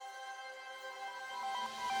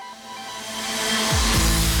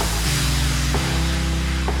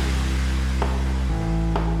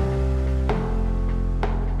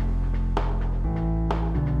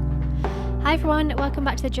everyone, welcome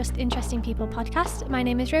back to the Just Interesting People podcast. My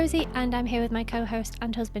name is Rosie and I'm here with my co-host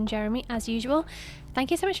and husband Jeremy as usual. Thank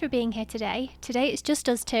you so much for being here today. Today it's just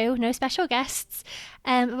us two, no special guests.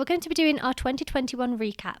 We're going to be doing our 2021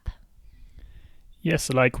 recap. Yes,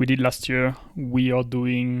 like we did last year, we are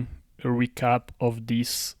doing a recap of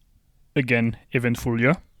this, again, eventful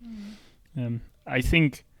year. I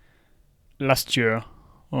think last year,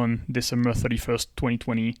 on December 31st,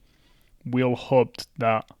 2020, we all hoped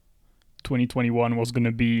that 2021 was going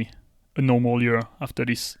to be a normal year after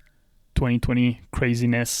this 2020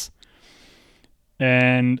 craziness.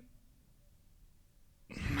 And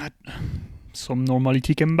some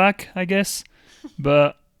normality came back, I guess.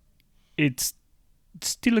 But it's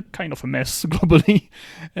still a kind of a mess globally.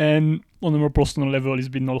 And on a more personal level, it's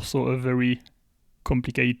been also a very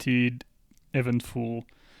complicated, eventful,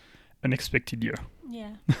 unexpected year.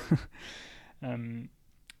 Yeah.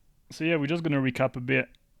 So yeah, we're just going to recap a bit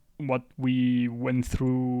what we went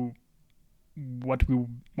through, what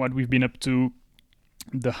we've been up to,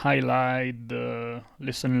 the highlight, the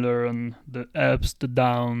lesson learned, the ups, the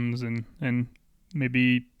downs, and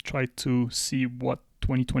maybe try to see what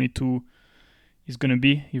 2022 is gonna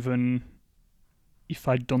be, even if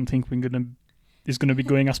I don't think it's gonna be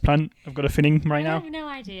going as planned. I've got a feeling right now. I have no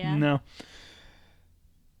idea. No.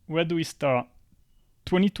 Where do we start?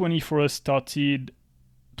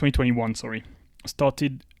 2021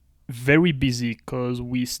 started very busy because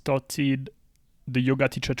we started the yoga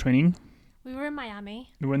teacher training. We were in Miami.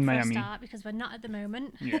 We were in Miami. For a start, because we're not at the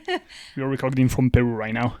moment. Yeah. We are recording from Peru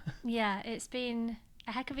right now. Yeah, it's been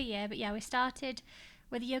a heck of a year, but yeah, we started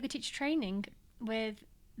with yoga teacher training with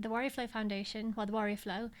the Warrior Flow Foundation, the Warrior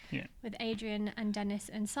Flow, with Adrian and Dennis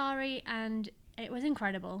and Sari, and it was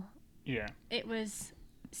incredible. Yeah. It was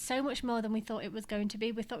so much more than we thought it was going to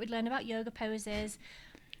be. We thought we'd learn about yoga poses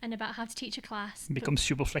and about how to teach a class. Become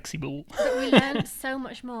super flexible. But we learned so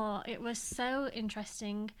much more. It was so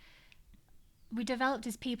interesting. We developed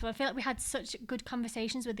as people. I feel like we had such good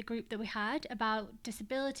conversations with the group that we had about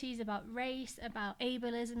disabilities, about race, about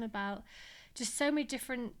ableism, about just so many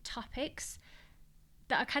different topics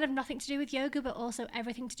that are kind of nothing to do with yoga, but also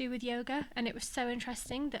everything to do with yoga. And it was so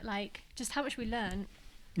interesting that, like, just how much we learned.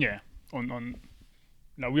 Yeah.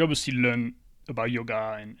 Now we obviously learned about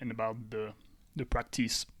yoga and about the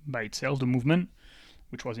practice by itself, the movement,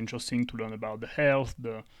 which was interesting to learn about the health,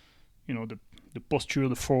 the posture,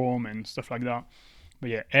 the form, and stuff like that. But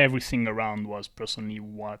yeah, everything around was personally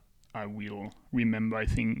what I will remember, I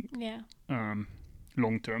think,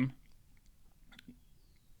 long term.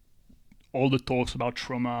 All the talks about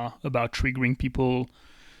trauma, about triggering people,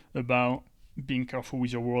 about being careful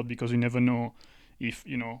with your word because you never know if,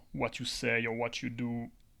 what you say or what you do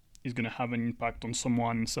is going to have an impact on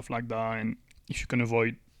someone and stuff like that. And if you can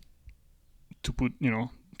avoid to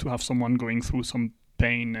have someone going through some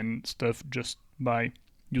pain and stuff just by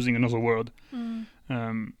using another word,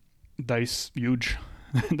 that is huge.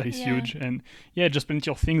 That is huge. And yeah, just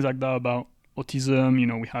plenty of things like that about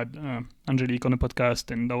autism. We had Angelique on a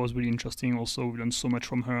podcast, and that was really interesting. Also, we learned so much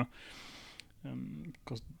from her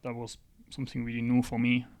because that was something really new for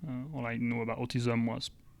me. All I knew about autism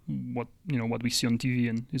was what we see on TV,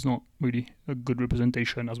 and it's not really a good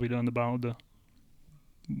representation, as we learned about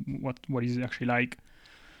what is it actually like.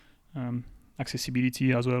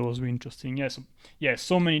 Accessibility as well was really interesting.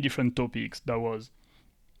 So many different topics. That was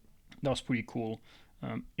pretty cool.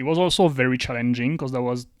 It was also very challenging because that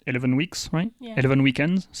was 11 weeks, right? Yeah. 11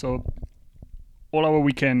 weekends. So all our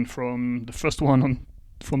weekend from the first one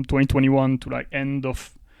from 2021 to like end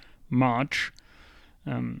of March.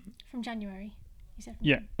 From January, you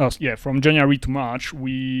said? From January to March,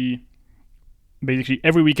 we basically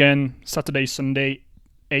every weekend, Saturday, Sunday,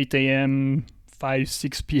 8 a.m.,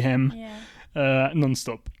 6 p.m.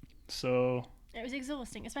 Non-stop. So it was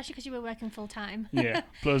exhausting, especially because you were working full time.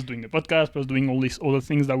 Plus doing the podcast, plus doing all these other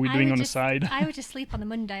things that we're doing on the side. I would just sleep on the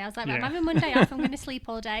Monday. I was like, I'm having Monday off, I'm going to sleep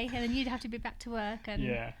all day, and then you'd have to be back to work.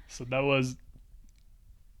 And so that was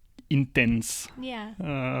intense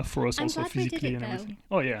for us. I'm also glad physically we did it, and everything.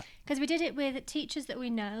 Though. Because we did it with teachers that we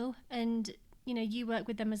know, and you work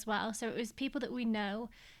with them as well, so it was people that we know.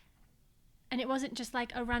 And it wasn't just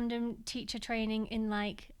like a random teacher training in,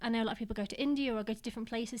 like, I know a lot of people go to India or go to different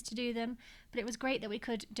places to do them, but it was great that we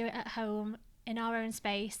could do it at home in our own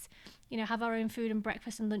space, have our own food and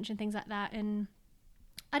breakfast and lunch and things like that. And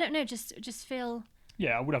I don't know, just feel...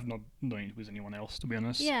 Yeah, I would have not done it with anyone else, to be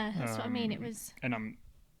honest. Yeah, that's what I mean. It was... And I'm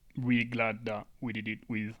really glad that we did it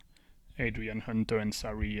with Adrian, Hunter, and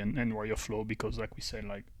Sari and Warrior Flow, because, like we said,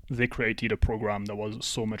 like, they created a program that was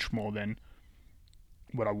so much more than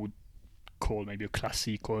what I would call maybe a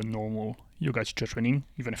classic or a normal yoga teacher training.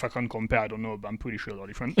 Even if I can't compare, I don't know, but I'm pretty sure they're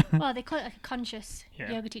different. Well, they call it like a conscious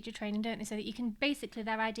Yeah. yoga teacher training, don't they? So that you can basically,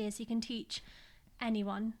 their idea is you can teach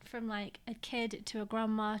anyone from like a kid to a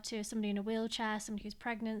grandma to somebody in a wheelchair, somebody who's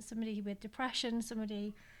pregnant, somebody with depression,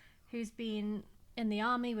 somebody who's been in the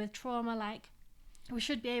army with trauma. Like, we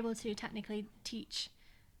should be able to technically teach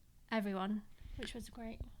everyone, which was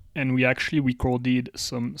great. And we actually recorded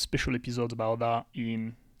some special episodes about that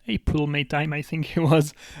in April, May time, I think it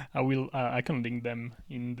was. I can link them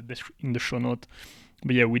in the show note.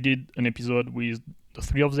 But yeah, we did an episode with the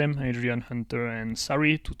three of them, Adrian, Hunter, and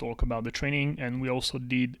Sari, to talk about the training. And we also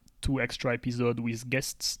did 2 extra episodes with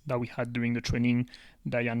guests that we had during the training,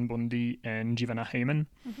 Diane Bondi and Jivana Heyman.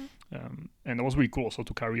 And it was really cool also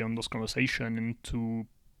to carry on those conversations and to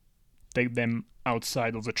take them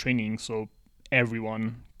outside of the training so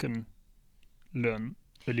everyone can learn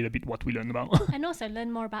a little bit what we learned about. And also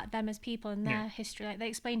learn more about them as people and their Yeah. history. Like, they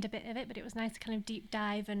explained a bit of it, but it was nice to kind of deep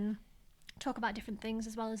dive and talk about different things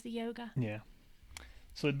as well as the yoga. Yeah.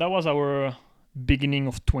 So that was our beginning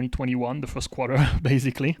of 2021, the first quarter,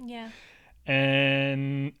 basically. Yeah.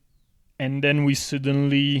 And then we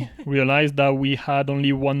suddenly realized that we had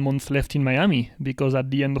only 1 month left in Miami, because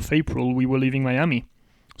at the end of April we were leaving Miami.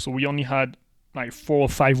 So we only had like 4 or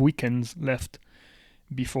 5 weekends left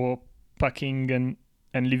before packing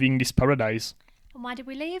and leaving this paradise And why did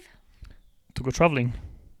we leave? to go traveling.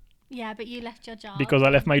 Yeah, but you left your job. Because I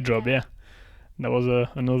left my job, yeah. That was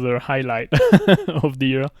another highlight of the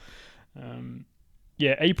year.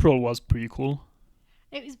 Yeah, April was pretty cool.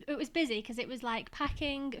 It was busy because it was like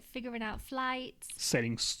packing, figuring out flights,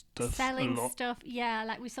 Selling stuff a selling lot. stuff. Yeah,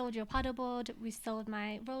 like we sold your paddleboard, we sold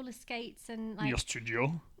my roller skates, and like Your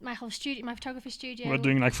studio. my whole studio, my photography studio. We were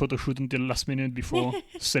doing like photo shoot until last minute before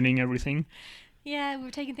selling everything. Yeah, we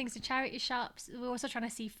were taking things to charity shops. We were also trying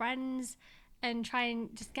to see friends and try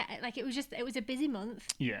and just get it. Like, it was a busy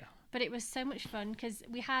month, Yeah. but it was so much fun because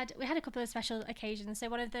we had a couple of special occasions. So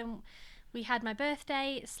one of them, we had my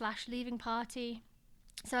birthday / leaving party.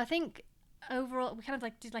 So I think overall we kind of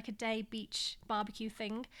like did like a day beach barbecue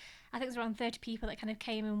thing. I think it was around 30 people that kind of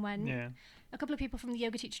came and went. Yeah. A couple of people from the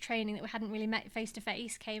yoga teacher training that we hadn't really met face to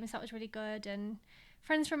face came, so that was really good. And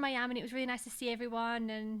friends from Miami, and it was really nice to see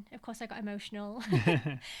everyone. And of course I got emotional.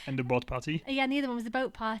 And the boat party. Yeah, and the other one was the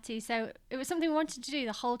boat party. So it was something we wanted to do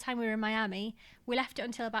the whole time we were in Miami. We left it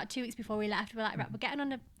until about 2 weeks before we left. We're like, right, we're getting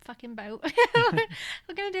on a fucking boat.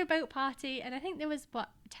 We're going to do a boat party. And I think there was,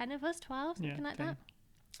 10 of us, 12, something like 10. that.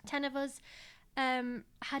 10 of us.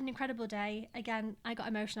 Had an incredible day. Again, I got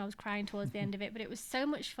emotional. I was crying towards the end of it. But it was so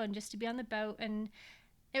much fun just to be on the boat. And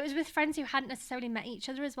it was with friends who hadn't necessarily met each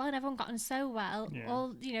other as well. And everyone got on so well. Yeah.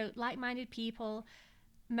 All, like-minded people.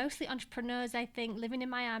 Mostly entrepreneurs, I think, living in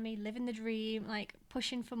Miami, living the dream, like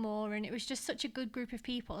pushing for more. And it was just such a good group of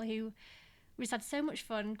people who we just had so much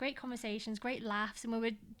fun, great conversations, great laughs, and we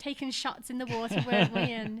were taking shots in the water, weren't we?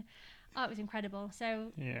 And it was incredible.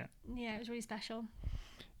 So Yeah. yeah, it was really special.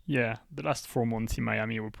 Yeah. The last 4 months in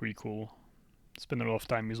Miami were pretty cool. Spent a lot of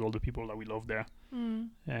time with all the people that we love there.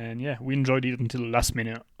 And yeah, we enjoyed it until the last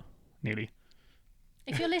minute, nearly.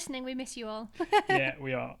 If you're listening, we miss you all. Yeah,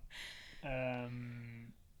 we are.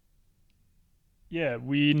 Yeah,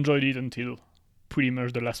 we enjoyed it until pretty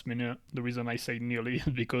much the last minute. The reason I say nearly is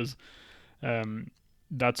because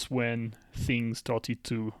that's when things started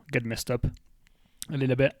to get messed up a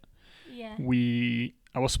little bit. Yeah.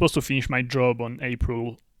 I was supposed to finish my job on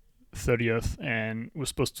April 30th and was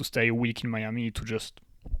supposed to stay a week in Miami to just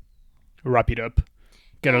wrap it up,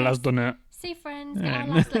 get a Yes. last donut. See friends, get our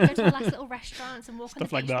And- last, go to the last little restaurants and walk on the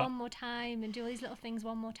Stuff like beach that. one more time and do all these little things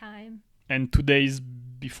one more time. And 2 days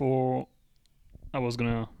before I was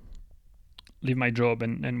gonna leave my job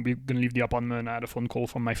and we're gonna leave the apartment, I had a phone call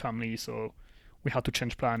from my family, so we had to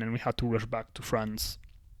change plan and we had to rush back to France.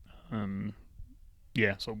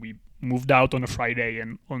 Yeah, so we moved out on a Friday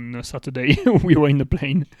and on a Saturday we were in the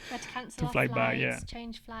plane. We had to cancel To our fly flights, back, yeah.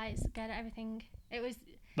 change flights, get everything. It was.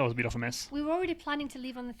 That was a bit of a mess. We were already planning to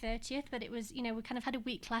leave on the 30th, but it was, we kind of had a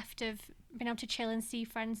week left of being able to chill and see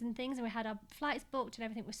friends and things, and we had our flights booked and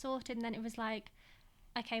everything was sorted, and then it was like,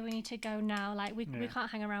 okay, we need to go now. Like, we Yeah.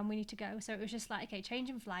 can't hang around, we need to go. So it was just like, okay,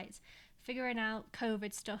 changing flights, figuring out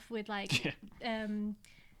COVID stuff with like Yeah.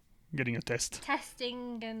 Getting a test.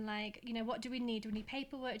 testing and like, what do we need? Do we need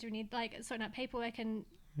paperwork? Do we need like sorting out paperwork and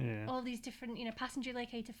Yeah. all these different, passenger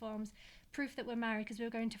locator forms, proof that we're married because we were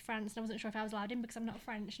going to France and I wasn't sure if I was allowed in because I'm not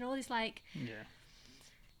French, and all these like, Yeah.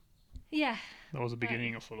 yeah. That was the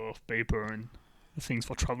beginning of a lot of paper and things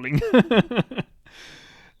for traveling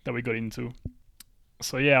that we got into.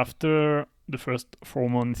 So yeah, after the first 4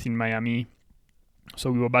 months in Miami,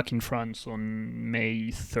 So we were back in France on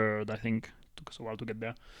May 3rd, I think. Took us a while to get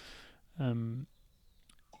there. And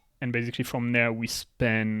basically from there we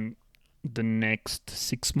spent the next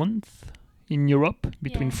 6 months in Europe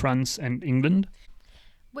between Yeah. France and England.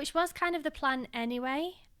 Which was kind of the plan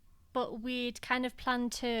anyway, but we'd kind of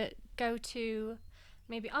planned to go to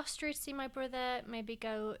maybe Austria to see my brother, maybe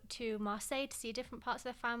go to Marseille to see different parts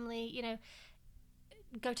of the family, you know,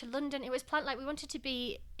 go to London. It was planned like we wanted to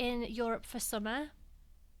be in Europe for summer,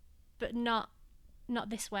 but not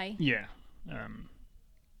this way. Yeah.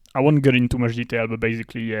 I won't get into much detail, but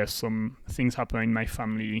basically, yeah, some things happened in my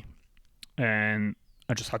family, and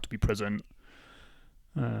I just had to be present,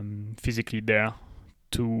 physically there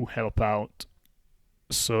to help out.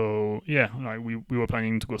 So yeah, like we were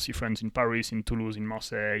planning to go see friends in Paris, in Toulouse, in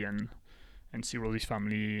Marseille, and see Rosie's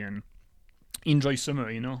family and enjoy summer,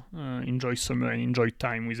 enjoy summer and enjoy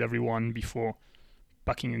time with everyone before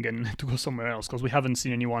packing again to go somewhere else, because we haven't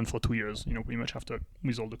seen anyone for 2 years, pretty much after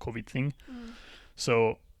with all the COVID thing.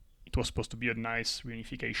 So it was supposed to be a nice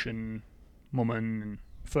reunification moment and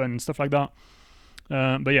fun and stuff like that.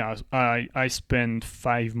 But yeah, I spent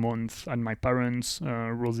 5 months at my parents'.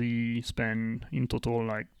 Rosie spent in total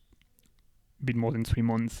like a bit more than 3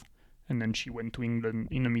 months, and then she went to England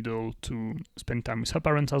in the middle to spend time with her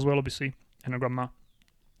parents as well, obviously, and her grandma.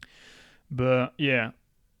 But yeah,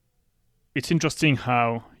 it's interesting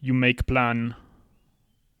how you make plan,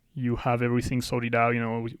 you have everything sorted out.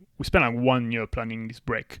 We spent like 1 year planning this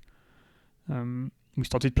break. We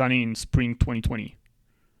started planning in spring 2020,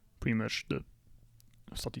 pretty much.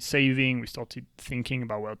 Started saving, we started thinking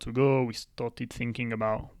about where to go, we started thinking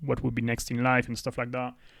about what would be next in life and stuff like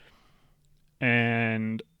that.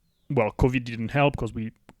 And well, COVID didn't help because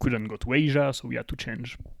we couldn't go to Asia, so we had to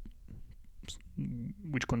change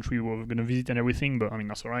which country we were going to visit and everything, but I mean,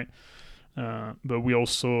 that's all right. But we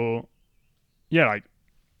also, like,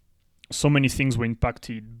 so many things were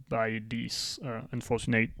impacted by this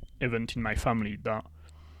unfortunate event in my family that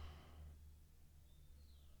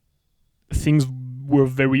things were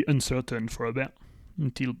very uncertain for a bit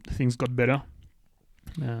until things got better.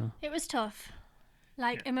 It was tough.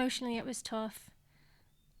 Like, emotionally, it was tough.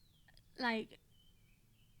 Like,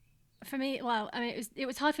 for me, well, I mean, it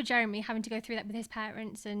was hard for Jeremy having to go through that with his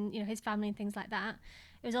parents and, his family and things like that.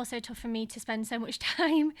 It was also tough for me to spend so much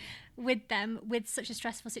time with them with such a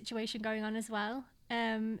stressful situation going on as well.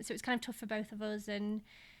 So it was kind of tough for both of us, and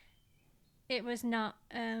it was not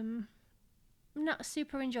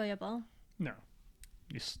super enjoyable. No,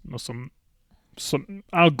 it's not some.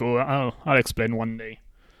 I'll explain one day.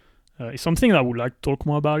 It's something that I would like to talk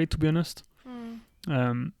more about it, to be honest.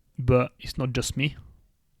 But it's not just me.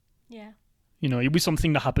 Yeah. It'll be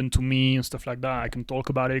something that happened to me and stuff like that. I can talk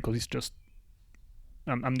about it because it's just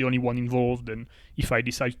I'm the only one involved, and if I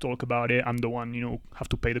decide to talk about it, I'm the one have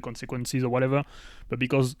to pay the consequences or whatever. But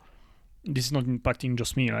because this is not impacting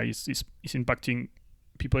just me, like it's impacting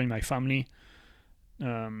people in my family.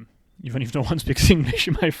 Even if no one speaks English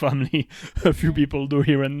in my family, a few people do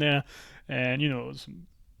here and there, and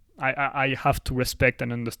I have to respect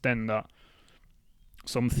and understand that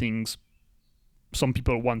some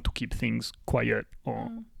people want to keep things quiet or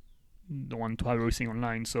don't want to have everything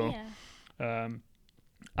online. So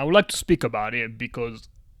I would like to speak about it because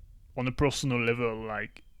on a personal level,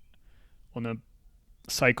 like on a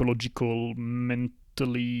psychological,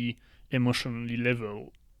 mentally, emotionally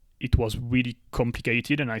level, it was really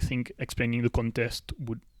complicated, and I think explaining the context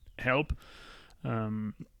would help.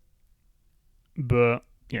 But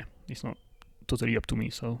yeah, it's not totally up to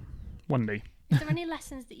me, so one day. Is there any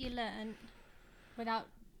lessons that you learned without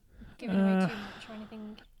giving away too much or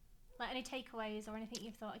anything? Like any takeaways or anything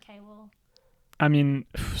you've thought, okay, well... I mean,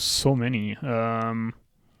 so many.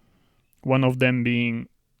 One of them being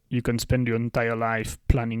you can spend your entire life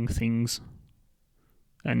planning things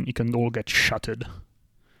and it can all get shattered.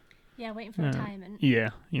 Yeah, waiting for retirement.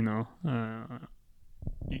 Yeah,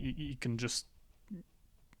 you can just...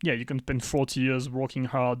 Yeah, you can spend 40 years working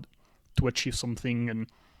hard to achieve something, and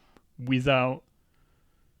without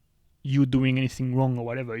you doing anything wrong or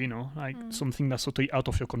whatever, something that's totally out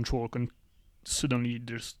of your control can suddenly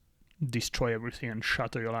just destroy everything and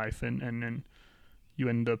shatter your life, and then you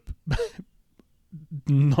end up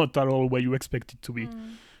not at all where you expect it to be.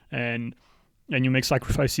 And you make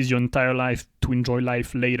sacrifices your entire life to enjoy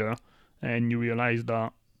life later, and you realize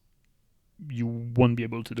that you won't be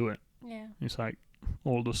able to do it. Yeah. It's like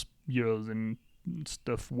all those years and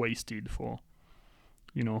stuff wasted for,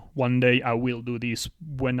 one day I will do this,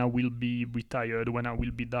 when I will be retired, when I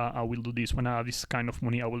will be that, I will do this, when I have this kind of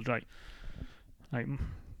money, I will try. Like,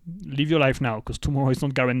 live your life now, because tomorrow is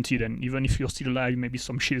not guaranteed, and even if you're still alive, maybe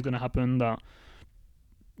some shit is going to happen that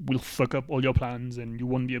will fuck up all your plans and you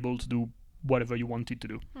won't be able to do whatever you wanted to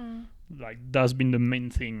do. Like, that's been the main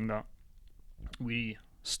thing that really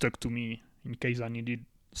stuck to me in case I needed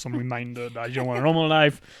some reminder that I don't want a normal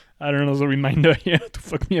life. I don't know, the reminder here to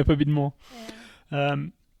fuck me up a bit more.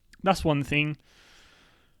 That's one thing.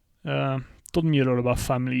 Taught me a lot about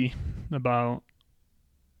family, about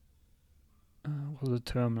what was the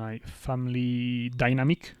term, like family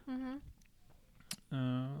dynamic,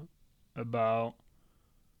 about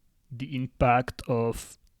the impact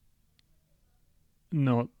of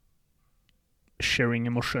not sharing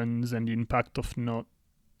emotions and the impact of not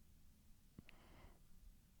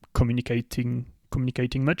communicating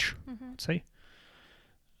much, I'd say.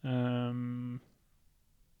 I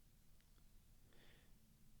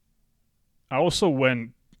also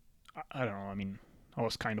went, I don't know, I mean, I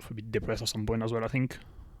was kind of a bit depressed at some point as well, I think.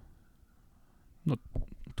 Not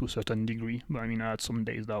to a certain degree, but I mean, I had some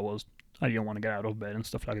days that I didn't want to get out of bed and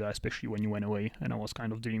stuff like that, especially when you went away and I was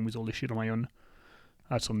kind of dealing with all this shit on my own.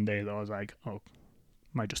 I had some days that I was like, oh,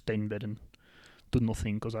 might just stay in bed and do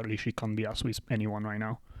nothing because I literally can't be asked with anyone right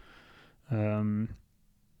now.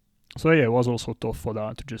 So yeah, it was also tough for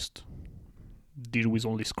that to just deal with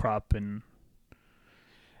all this crap and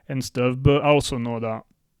stuff. But I also know that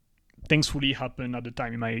thankfully happened at the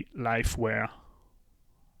time in my life where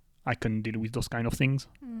I can deal with those kind of things.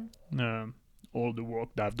 All the work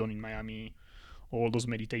that I've done in Miami, all those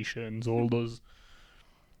meditations, all those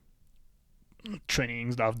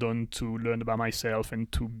trainings that I've done to learn about myself and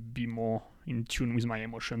to be more in tune with my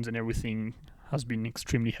emotions and everything has been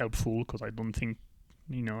extremely helpful, because I don't think,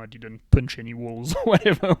 I didn't punch any walls or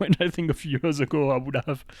whatever, when I think a few years ago I would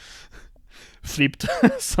have flipped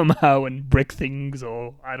somehow and break things,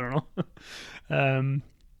 or I don't know. I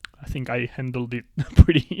think I handled it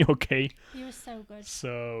pretty okay. You were so good.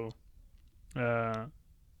 So, no,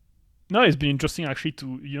 it's been interesting actually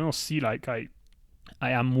to, see like I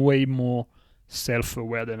am way more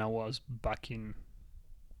self-aware than I was back in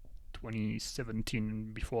 2017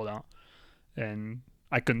 and before that. And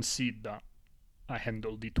I can see that I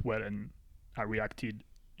handled it well and I reacted,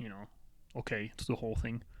 okay to the whole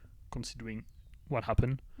thing, considering what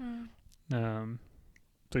happened. So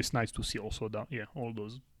it's nice to see also that, all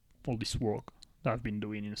this work that I've been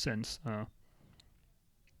doing, in a sense,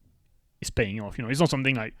 is paying off. It's not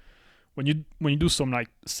something like when you do some like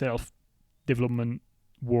self-development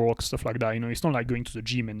work, stuff like that, it's not like going to the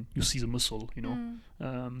gym and you see the muscle, you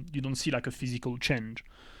don't see like a physical change,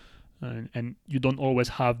 and you don't always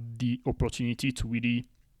have the opportunity to really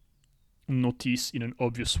notice in an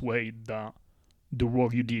obvious way that the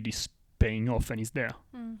work you did is paying off and is there.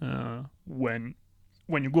 When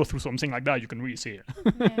you go through something like that, you can really see it,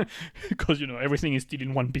 because everything is still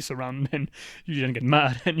in one piece around, and you didn't get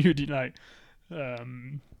mad, and you did like,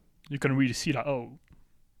 you can really see that, oh,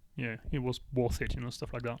 yeah, it was worth it,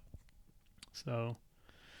 stuff like that. So,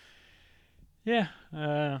 yeah.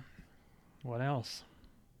 What else?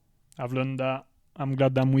 I've learned that I'm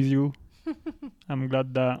glad that I'm with you. I'm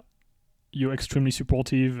glad that you're extremely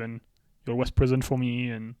supportive and you're always present for me,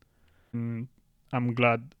 and I'm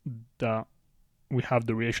glad that we have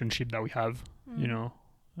the relationship that we have. The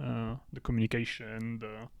communication,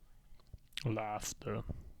 the laugh,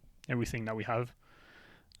 everything that we have.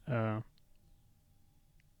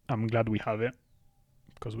 I'm glad we have it,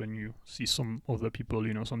 because when you see some other people,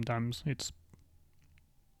 sometimes it's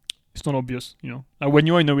not obvious, Like when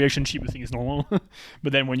you're in a relationship, you think it's normal,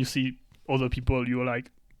 but then when you see other people, you're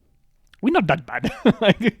like, we're not that bad.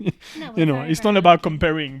 Like, no, it's not about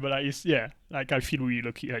comparing, but like I feel really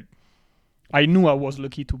lucky. Like, I knew I was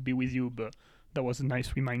lucky to be with you, but that was a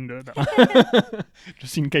nice reminder that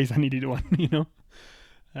just in case I needed one,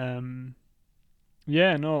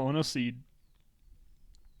 honestly,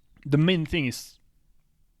 the main thing is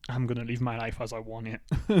I'm gonna live my life as I want it,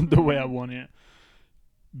 the way I want it,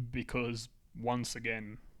 because once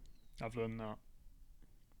again, I've learned that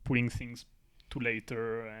putting things to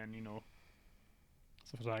later and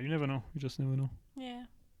stuff like that, you never know. You just never know. Yeah.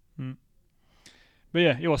 But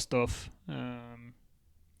yeah, it was tough.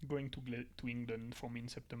 Going to England for me in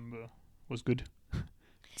September was good.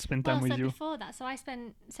 Spend time with you. Before that, I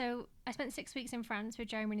spent 6 weeks in France with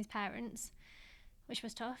Jeremy and his parents, which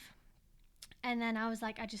was tough. And then I was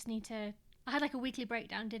like, I had like a weekly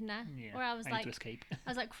breakdown, didn't I? Yeah, where I was like, to escape. I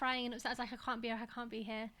was like crying and upset. I was like, I can't be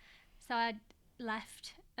here. So I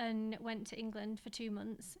left and went to England for 2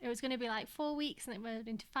 months. It was going to be like 4 weeks, and it went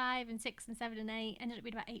into 5 and 6 and 7 and 8. Ended up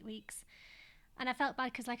being about 8 weeks. And I felt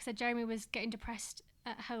bad because, like I said, Jeremy was getting depressed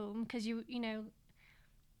at home because you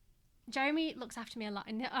Jeremy looks after me a lot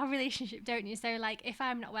in our relationship, don't you? So like if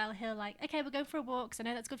I'm not well, he'll like, okay, we'll go for a walk, so I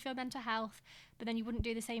know that's good for your mental health, but then you wouldn't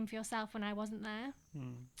do the same for yourself when I wasn't there.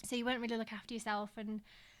 So you won't really look after yourself. And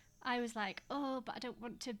I was like, oh, but I don't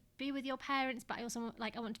want to be with your parents, but I also want,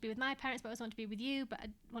 like, I want to be with my parents, but I also want to be with you, but I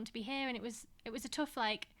want to be here. And it was a tough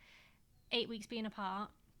like 8 weeks being apart.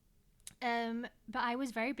 But I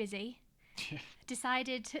was very busy.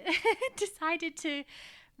 decided to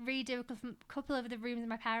redo a couple of the rooms in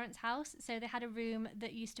my parents' house. So they had a room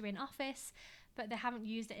that used to be an office, but they haven't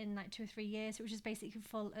used it in like 2 or 3 years. So it was just basically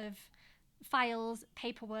full of files,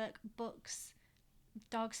 paperwork, books,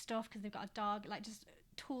 dog stuff, because they've got a dog, like just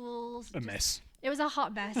tools. Mess. It was a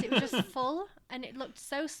hot mess. It was just full, and it looked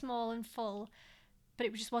so small and full, but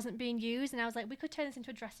it just wasn't being used. And I was like, we could turn this into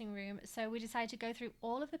a dressing room. So we decided to go through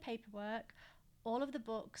all of the paperwork, all of the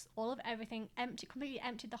books, all of everything, completely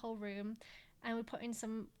emptied the whole room, and we put in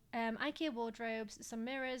some IKEA wardrobes, some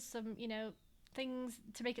mirrors, some, things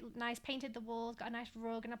to make it nice, painted the walls, got a nice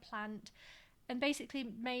rug and a plant, and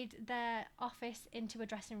basically made their office into a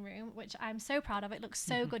dressing room, which I'm so proud of. It looks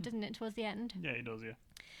so good, doesn't it, towards the end? Yeah, it does, yeah.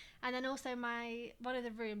 And then also one of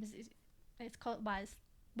the rooms, it's called,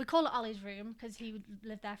 we call it Ollie's room because he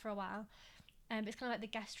lived there for a while. It's kind of like the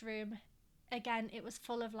guest room. Again, it was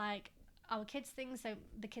full of like our kids' things, so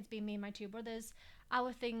the kids being me and my two brothers,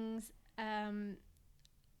 our things, I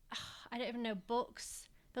don't even know, books.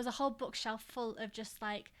 There was a whole bookshelf full of just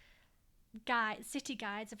like city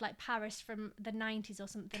guides of like Paris from the 90s or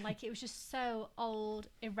something. Like it was just so old,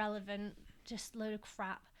 irrelevant, just load of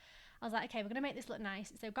crap. I was like, okay, we're going to make this look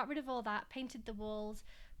nice. So got rid of all that, painted the walls,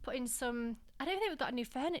 put in some, I don't think we got new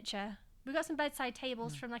furniture. We got some bedside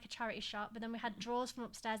tables from like a charity shop, but then we had drawers from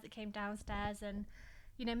upstairs that came downstairs, and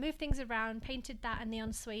moved things around, painted that in the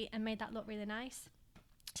ensuite and made that look really nice.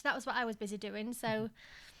 So that was what I was busy doing. So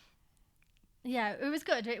yeah, it was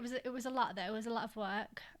good. It was a lot though. It was a lot of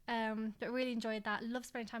work. But really enjoyed that. Love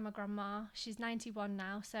spending time with grandma. She's 91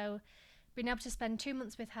 now, so being able to spend 2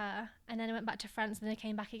 months with her, and then I went back to France, and then I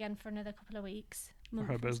came back again for another couple of weeks. For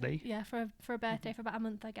her birthday? Yeah, for a birthday for about a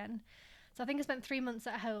month again. So I think I spent 3 months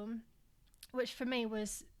at home, which for me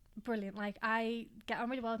was brilliant. Like I get on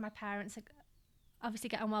really well with my parents. Like, obviously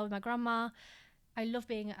get on well with my grandma. I love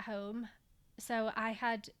being at home. So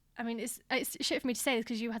it's shit for me to say this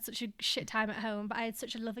because you had such a shit time at home, but I had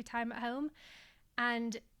such a lovely time at home.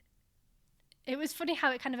 And it was funny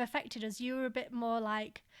how it kind of affected us. You were a bit more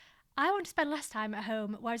like, I want to spend less time at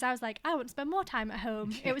home, whereas I was like, I want to spend more time at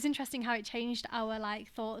home. It was interesting how it changed our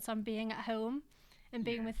like thoughts on being at home and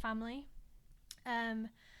being with family. But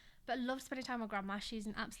I love spending time with grandma. She's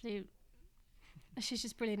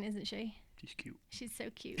just brilliant, isn't she? She's cute. She's so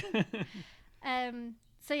cute.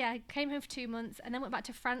 So yeah, I came home for 2 months and then went back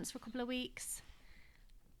to France for a couple of weeks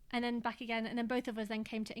and then back again. And then both of us then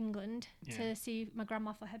came to England to see my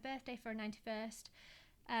grandma for her birthday, for her 91st.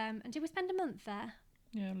 And did we spend a month there?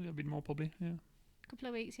 Yeah, a little bit more probably, yeah. A couple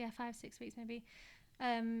of weeks, 5-6 weeks maybe.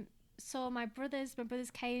 Saw my brothers. My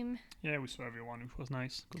brothers came. Yeah, we saw everyone, which was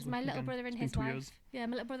nice. Because my little brother and his wife. Yeah,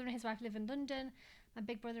 my little brother and his wife live in London. My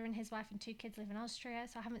big brother and his wife and 2 kids live in Austria.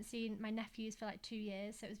 So I haven't seen my nephews for like 2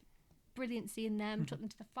 years. So it was brilliant seeing them. Took them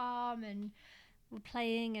to the farm and we're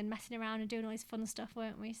playing and messing around and doing all this fun stuff,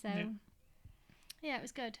 weren't we? So yeah, it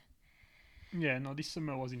was good. Yeah, no, this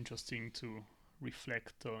summer was interesting to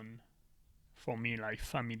reflect on, for me, like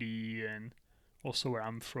family and also where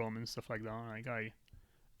I'm from and stuff like that. Like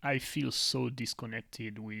I feel so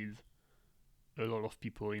disconnected with a lot of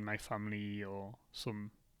people in my family or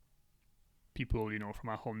some people, from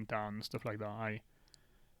my hometown and stuff like that.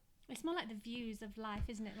 It's more like the views of life,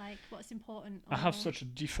 isn't it? Like what's important. I have such a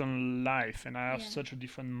different life and I have such a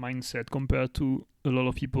different mindset compared to a lot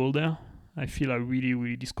of people there. I feel really,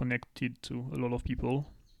 really disconnected to a lot of people.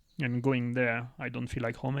 And going there, I don't feel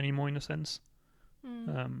like home anymore in a sense.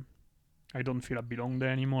 I don't feel I belong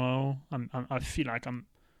there anymore. I feel like I'm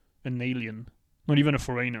an alien, not even a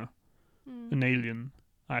foreigner, an alien.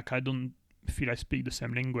 Like I don't feel I speak the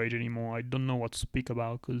same language anymore. I don't know what to speak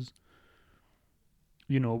about because,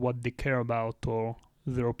 what they care about or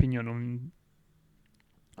their opinion on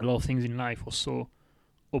a lot of things in life are so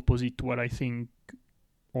opposite to what I think,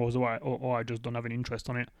 or I just don't have an interest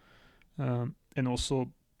on it. And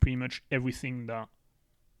also pretty much everything that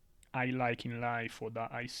I like in life or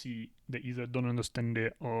that I see, they either don't understand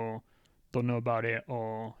it or don't know about it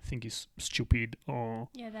or think it's stupid or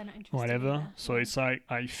they're not interested whatever. Either. So it's like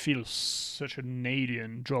I feel such an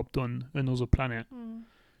alien dropped on another planet.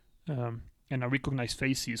 And I recognize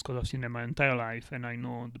faces because I've seen them my entire life and I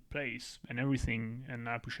know the place and everything and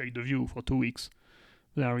I appreciate the view for 2 weeks.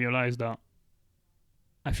 Then I realized that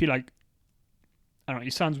I feel like I don't know,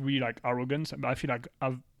 it sounds really like arrogance, but I feel like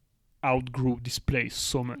I've outgrew this place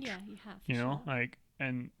so much. Yeah, you have. You know, sure. like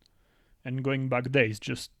and going back there is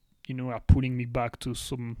just, are pulling me back to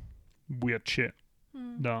some weird shit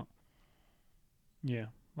that yeah,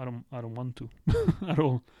 I don't want to at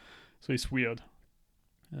all. So it's weird.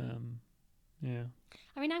 Yeah.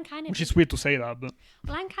 I mean, I'm kind of. Which is weird to say that, but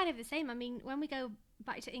Well, I'm kind of the same. I mean, when we go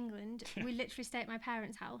back to England, we literally stay at my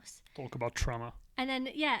parents' house. talk about trauma. And then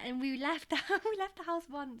and we left the house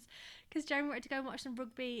once because Jeremy wanted to go and watch some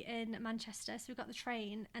rugby in Manchester. So we got the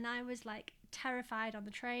train, and I was like terrified on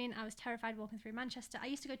the train. I was terrified walking through Manchester. I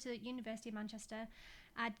used to go to the University of Manchester.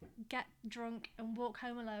 I'd get drunk and walk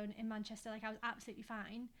home alone in Manchester. Like, I was absolutely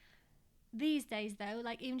fine. These days, though,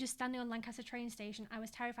 like, even just standing on Lancaster train station, I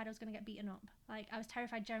was terrified I was going to get beaten up. Like, I was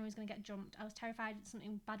terrified Jeremy was going to get jumped. I was terrified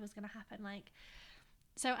something bad was going to happen. Like,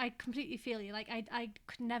 so I completely feel you. Like, I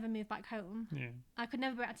could never move back home. Yeah. I could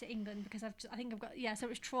never go back to England because I think I've got so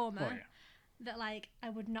much trauma that, like, I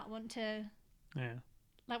would not want to. Yeah.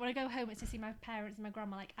 Like, when I go home, it's to see my parents and my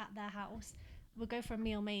grandma, like, at their house. We'll go for a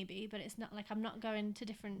meal maybe, but it's not like I'm not going to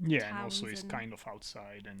different towns. And also it's kind of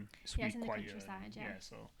outside and it's really it's in quiet. The countryside. Yeah.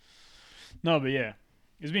 So no, but yeah,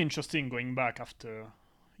 it's been interesting going back after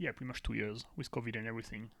pretty much 2 years with COVID and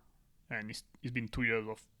everything, and it's been 2 years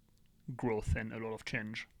of growth and a lot of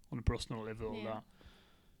change on a personal level that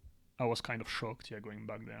I was kind of shocked. Going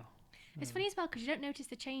back there. It's funny as well because you don't notice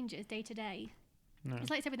the changes day to day. No. It's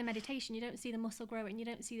like I said with the meditation, you don't see the muscle growing, you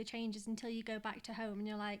don't see the changes until you go back to home and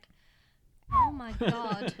you're like, oh my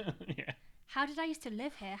god. Yeah. How did I used to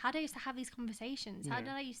live here? How did I used to have these conversations? How did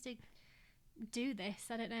I used to do this?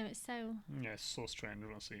 I don't know. It's so... Yeah, it's so strange,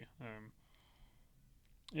 honestly.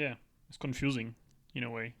 It's confusing in a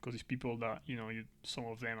way because it's people that, some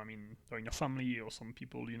of them, I mean, are in your family or some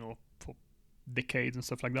people, for decades and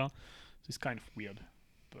stuff like that. So it's kind of weird.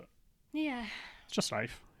 But yeah. It's just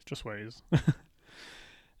life. It's just what it is.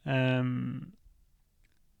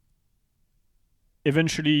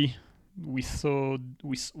 Eventually... we saw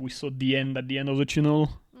the end at the end of the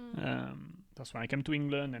tunnel. That's when I came to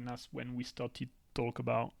England, and that's when we started talk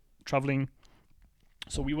about traveling.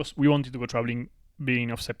 So we wanted to go traveling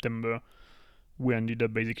beginning of September. We ended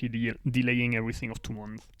up basically delaying everything of 2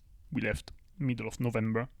 months. We left middle of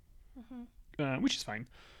November, which is fine.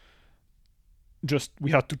 Just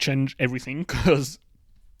we had to change everything because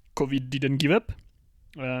COVID didn't give up.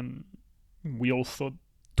 We all thought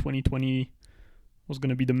 2020 was going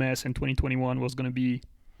to be the mess and 2021 was going to be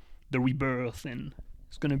the rebirth and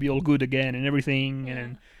it's going to be all good again and everything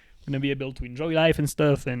and we're going to be able to enjoy life and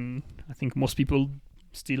stuff. And I think most people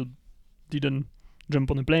still didn't jump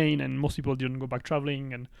on a plane and most people didn't go back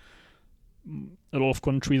traveling and a lot of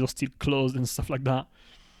countries are still closed and stuff like that.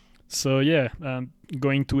 So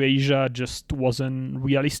going to Asia just wasn't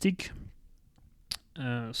realistic.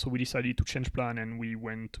 So we decided to change plan and we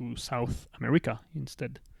went to South America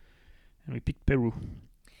instead. And we picked Peru.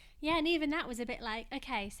 Yeah, and even that was a bit like,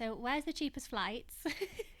 okay, so where's the cheapest flights?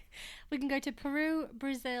 We can go to Peru,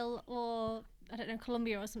 Brazil, or, I don't know,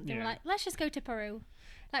 Colombia or something. We're like, let's just go to Peru.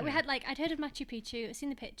 Like, we had, like, I'd heard of Machu Picchu, I'd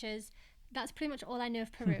seen the pictures. That's pretty much all I know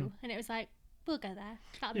of Peru. And it was like, we'll go there.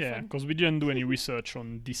 That'll be fun. Yeah, because we didn't do any research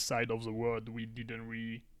on this side of the world. We didn't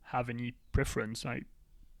really have any preference. Like,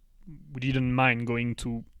 we didn't mind going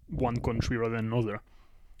to one country rather than another.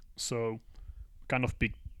 So, kind of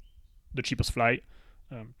picked the cheapest flight.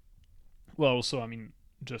 Also, I mean,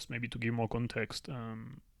 just maybe to give more context,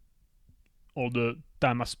 all the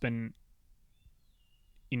time I spent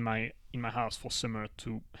in my house for summer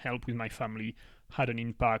to help with my family had an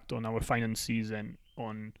impact on our finances and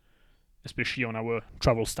on, especially on our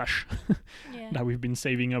travel stash that we've been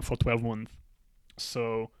saving up for 12 months.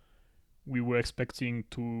 So we were expecting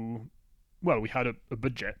to, we had a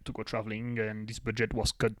budget to go traveling, and this budget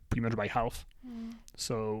was cut pretty much by half.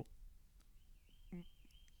 So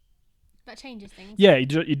that changes things. Yeah,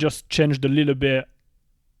 it just changed a little bit.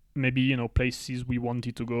 Maybe, places we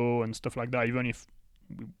wanted to go and stuff like that, even if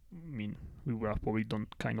we were probably done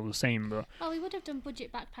kind of the same. But we would have done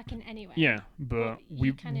budget backpacking anyway. Yeah, but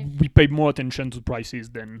we paid more attention to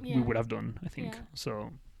prices than we would have done, I think. Yeah.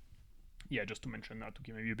 So, just to mention that, to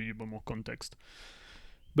give maybe a bit more context.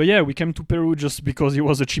 But we came to Peru just because it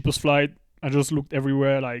was the cheapest flight. I just looked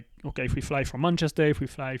everywhere, like, okay, if we fly from Manchester, if we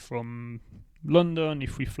fly from London,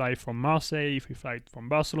 if we fly from Marseille, if we fly from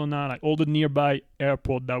Barcelona, like all the nearby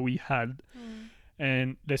airport that we had,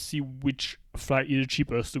 and let's see which flight is the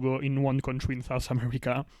cheapest to go in one country in South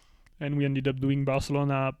America. And we ended up doing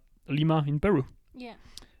Barcelona, Lima in Peru. Yeah.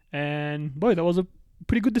 And boy, that was a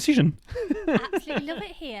pretty good decision. Absolutely love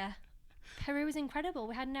it here. Peru is incredible.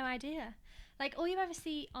 We had no idea. Like all you ever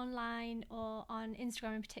see online or on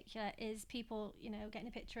Instagram in particular is people, you know, getting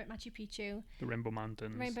a picture at Machu Picchu, The Rainbow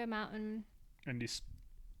Mountains. Rainbow Mountain. And this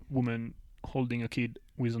woman holding a kid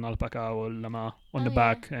with an alpaca or llama on Oh, the yeah.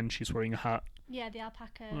 back, and she's wearing a hat. Yeah, the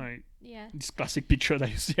alpaca. Like Yeah. this classic picture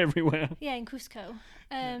that you see everywhere. Yeah, in Cusco.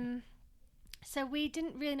 So we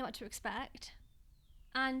didn't really know what to expect.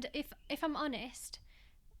 And if I'm honest,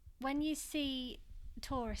 when you see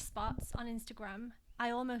tourist spots on Instagram, I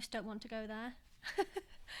almost don't want to go there.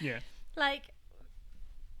 Yeah. Like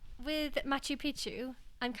with Machu Picchu,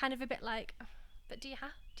 I'm kind of a bit like, but do you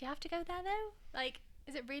have to go there though? Like,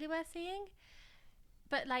 is it really worth seeing?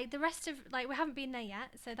 But like the rest of, like, we haven't been there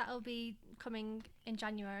yet, so that'll be coming in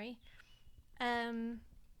January. But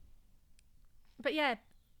yeah,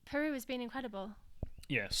 Peru has been incredible.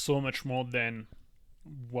 Yeah, so much more than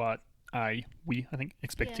what we I think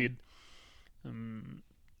expected.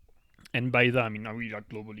 And by that I mean, I really like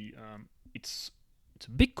globally. It's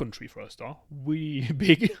a big country for a start, really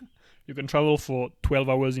big. You can travel for 12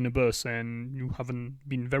 hours in a bus, and you haven't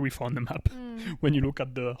been very far on the map when you look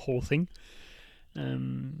at the whole thing.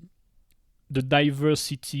 The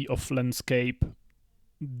diversity of landscape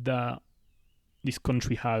that this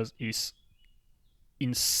country has is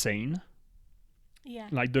insane. Yeah.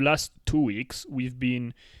 Like the last 2 weeks, we've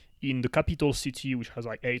been in the capital city, which has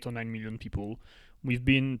like 8 or 9 million people. We've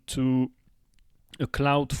been to a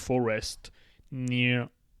cloud forest near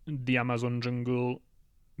the Amazon jungle,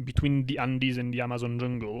 between the Andes and the Amazon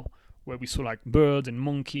jungle, where we saw like birds and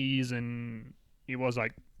monkeys, and it was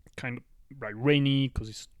like kind of like rainy because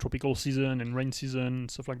it's tropical season and rain season,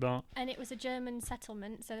 stuff like that. And it was a German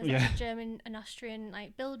settlement, so there's Yeah. like German and Austrian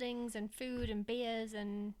like buildings and food and beers,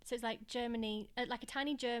 and so it's like Germany, like a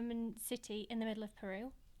tiny German city in the middle of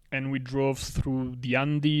Peru. And we drove through the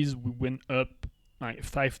Andes. We went up like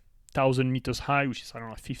 5,000 meters high, which is, I don't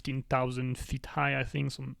know, 15,000 feet high, I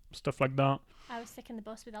think, some stuff like that. I was sick in the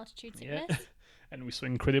bus with altitude Yeah. sickness. And we saw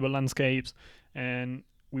incredible landscapes. And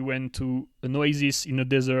we went to an oasis in a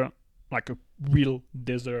desert, like a real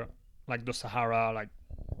desert, like the Sahara, like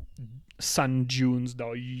sand dunes that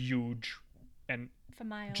are huge and For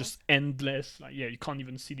miles. just endless. Like, yeah, you can't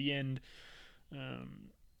even see the end.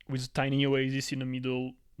 With a tiny oasis in the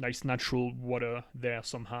middle, nice natural water there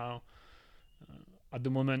somehow. At the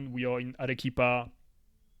moment, we are in Arequipa,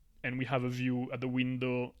 and we have a view at the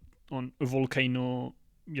window on a volcano.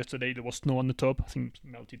 Yesterday there was snow on the top. I think it's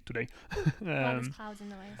melted today. Well, there's clouds in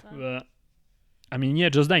the way as well. But I mean, yeah,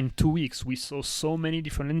 just that in 2 weeks we saw so many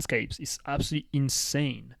different landscapes. It's absolutely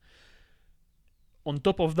insane. On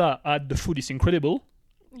top of that, the food is incredible.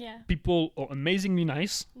 Yeah. People are amazingly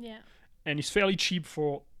nice, Yeah. and it's fairly cheap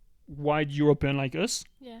for white European like us.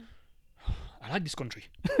 Yeah. I like this country.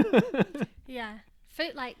 Yeah.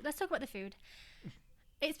 Food, like, let's talk about the food.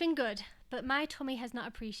 It's been good, but my tummy has not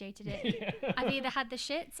appreciated it. I've either had the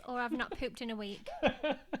shits or I've not pooped in a week.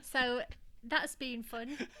 So that's been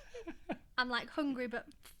fun. I'm like hungry but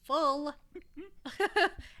full,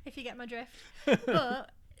 if you get my drift.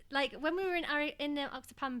 But like when we were in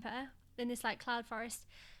Oxapampa, in this like cloud forest,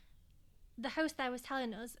 the host there was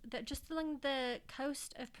telling us that just along the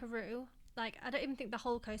coast of Peru, like I don't even think the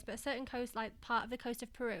whole coast, but a certain coast, like part of the coast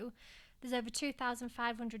of Peru, there's over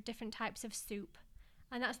 2,500 different types of soup.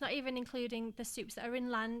 And that's not even including the soups that are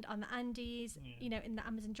inland on the Andes, you know, in the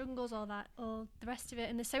Amazon jungles, all the rest of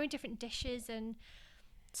it. And there's so many different dishes and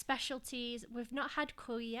specialties. We've not had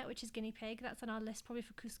cuy yet, which is guinea pig. That's on our list probably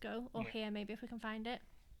for Cusco, or here maybe if we can find it.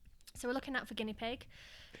 So we're looking out for guinea pig.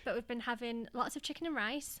 But we've been having lots of chicken and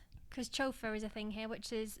rice, because chofu is a thing here,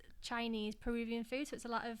 which is Chinese Peruvian food. So it's a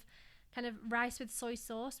lot of kind of rice with soy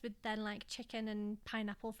sauce, with then like chicken and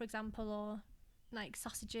pineapple, for example, or like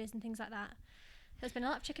sausages and things like that. There's been a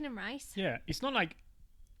lot of chicken and rice. Yeah, it's not like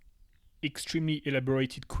extremely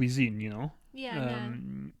elaborated cuisine, you know. Yeah,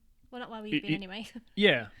 no. Well, not where we've been anyway.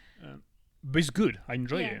 Yeah, but it's good. I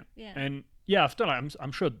enjoy Yeah, it. yeah. And yeah, after like,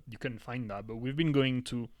 I'm sure you can find that, but we've been going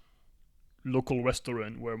to local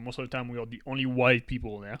restaurant where most of the time we are the only white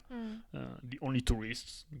people there, the only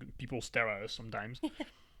tourists. People stare at us sometimes.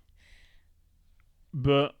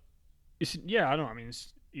 But it's, yeah, I don't know. I mean,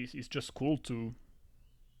 it's just cool to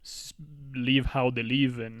live how they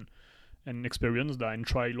live and experience that and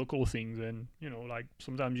try local things. And you know, like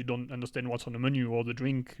sometimes you don't understand what's on the menu or the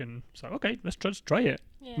drink, and it's like, okay, let's just try it.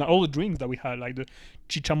 Yeah. Now all the drinks that we had, like the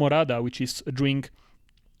chicha morada, which is a drink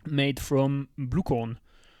made from blue corn,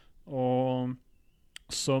 or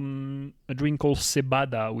a drink called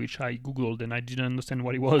cebada, which I googled and I didn't understand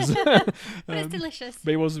what it was. But it's delicious.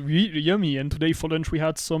 But it was really yummy. And today for lunch we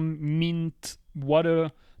had some mint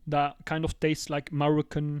water that kind of tastes like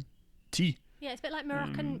Moroccan tea. Yeah, it's a bit like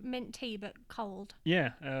Moroccan mint tea, but cold.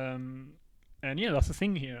 Yeah, and yeah, that's the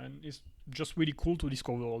thing here, and it's just really cool to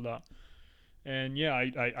discover all that. And yeah,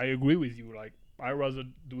 I agree with you. Like, I rather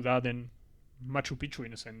do that than Machu Picchu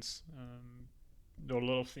in a sense. There are a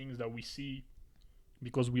lot of things that we see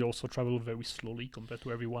because we also travel very slowly compared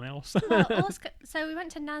to everyone else. Well, so we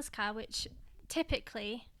went to Nazca, which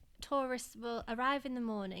typically tourists will arrive in the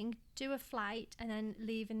morning, do a flight, and then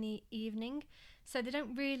leave in the evening. So they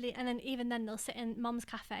don't really, and then even then they'll sit in Mom's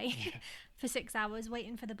Cafe for 6 hours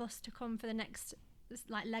waiting for the bus to come for the next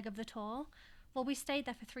like leg of the tour. Well, we stayed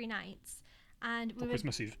there for 3 nights. And For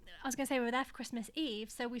Christmas Eve. I was going to say we were there for Christmas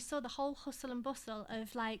Eve, so we saw the whole hustle and bustle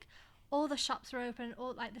of like all the shops were open,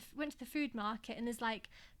 all like went to the food market, and there's like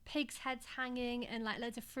pigs' heads hanging and like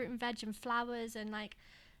loads of fruit and veg and flowers, and like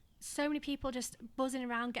so many people just buzzing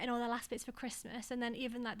around getting all their last bits for Christmas. And then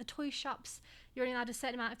even like the toy shops, you're only allowed a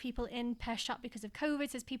certain amount of people in per shop because of COVID.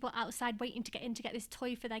 So there's people outside waiting to get this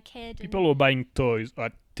toy for their kid. People were buying toys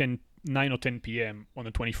at 9 or 10 p.m. on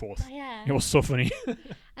the 24th. Oh, yeah. It was so funny.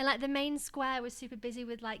 And like the main square was super busy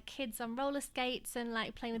with like kids on roller skates and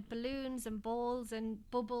like playing with balloons and balls and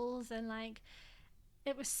bubbles, and like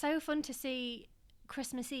it was so fun to see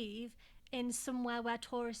Christmas Eve in somewhere where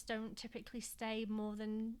tourists don't typically stay more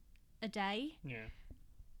than a day. Yeah.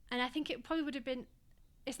 And I think it probably would have been,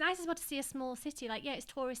 it's nice as well to see a small city. Like, yeah, it's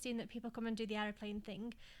touristy in that people come and do the aeroplane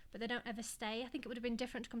thing, but they don't ever stay. I think it would have been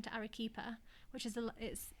different to come to Arequipa, which is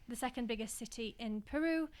it's the second biggest city in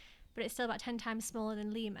Peru, but it's still about 10 times smaller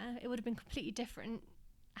than Lima. It would have been completely different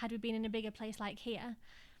had we been in a bigger place like here.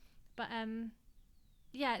 But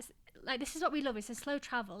yeah, it's like, this is what we love. It's a slow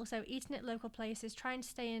travel, so eating at local places, trying to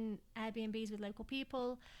stay in Airbnbs with local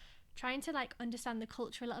people, trying to like understand the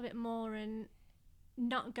culture a little bit more, and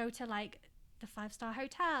not go to like the 5-star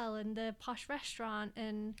hotel and the posh restaurant.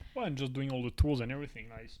 And well, and just doing all the tours and everything.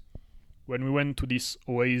 Like, when we went to this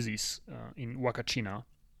oasis in Huacachina,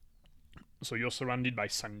 so you're surrounded by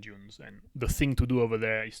sand dunes, and the thing to do over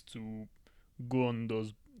there is to go on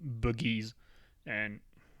those buggies, and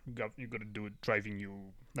you got to do it driving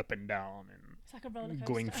you up and down, and it's like a roller coaster.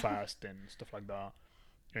 Going fast and stuff like that.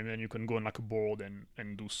 And then you can go on like a board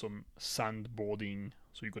and do some sand boarding,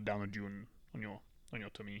 so you go down a dune on your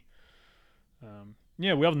tummy.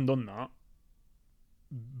 Yeah, we haven't done that,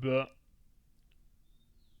 but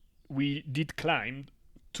we did climb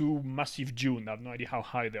 2 massive dunes. I have no idea how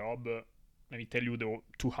high they are, but let me tell you, they were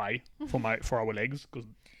too high for our legs, because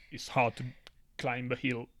it's hard to climb a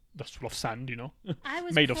hill that's full of sand, you know.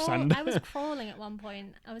 Made of sand. I was crawling at one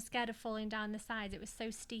point. I was scared of falling down the sides. It was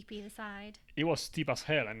so steepy, the side. It was steep as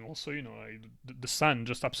hell, and also, you know, like, the sand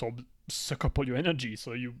just suck up all your energy.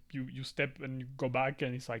 So you step and you go back,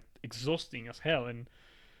 and it's like exhausting as hell.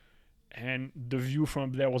 And the view from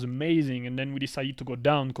up there was amazing. And then we decided to go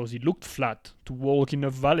down because it looked flat, to walk in a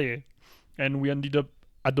valley, and we ended up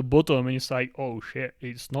at the bottom, and it's like, oh shit,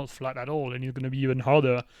 it's not flat at all, and it's gonna be even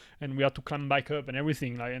harder, and we had to climb back up and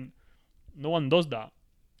everything. Like, and no one does that.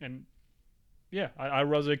 And yeah, I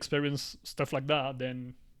rather experience stuff like that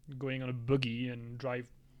than going on a buggy and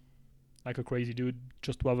drive like a crazy dude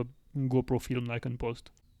just to have a GoPro film that I can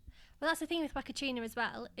post. Well, that's the thing with Huacachina as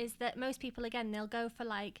well, is that most people, again, they'll go for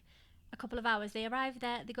like a couple of hours. They arrive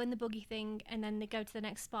there, they go in the buggy thing, and then they go to the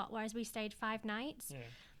next spot, whereas we stayed 5 nights. Yeah.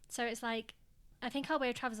 So it's like, I think our way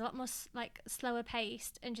of travel is a lot more like slower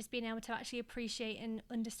paced, and just being able to actually appreciate and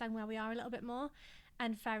understand where we are a little bit more.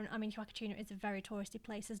 And I mean, Huacachina is a very touristy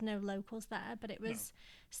place. There's no locals there, but it was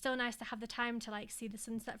still nice to have the time to like see the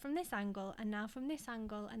sunset from this angle, and now from this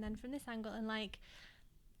angle, and then from this angle, and like,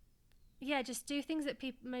 yeah, just do things that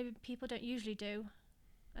people don't usually do.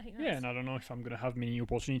 I think that's... Yeah, and I don't know if I'm gonna have many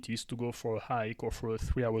opportunities to go for a hike or for a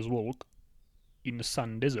 3 hours walk in the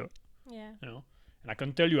sand desert. Yeah. You know, and I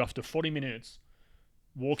can tell you, after 40 minutes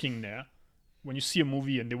walking there, when you see a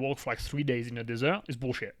movie and they walk for like 3 days in a desert, it's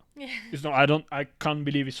bullshit. Yeah. It's not. I can't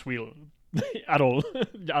believe it's real at all.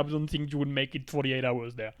 I don't think you would make it 48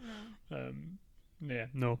 hours there. No. Yeah,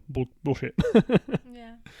 no, bullshit.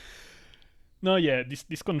 Yeah. No, yeah,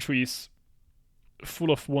 this country is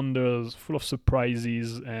full of wonders, full of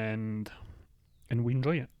surprises, and we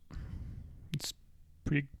enjoy it. It's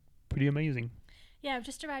pretty amazing. Yeah, I've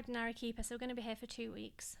just arrived in Arequipa, so we're going to be here for 2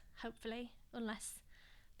 weeks, hopefully, unless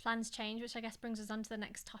plans change, which I guess brings us on to the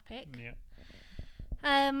next topic. Yeah.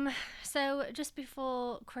 So just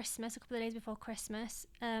before Christmas, a couple of days before Christmas,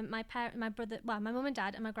 my mum and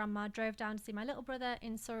dad and my grandma drove down to see my little brother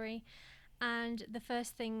in Surrey, and the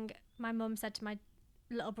first thing my mum said to my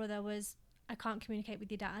little brother was, I can't communicate with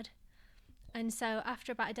your dad. And so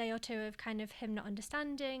after about a day or two of kind of him not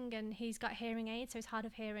understanding, and he's got hearing aids, so he's hard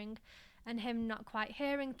of hearing, and him not quite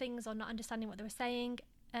hearing things or not understanding what they were saying,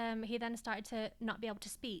 he then started to not be able to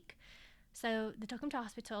speak. So they took him to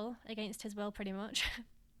hospital against his will, pretty much.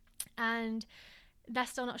 And they're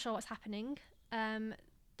still not sure what's happening.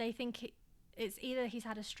 They think it's either he's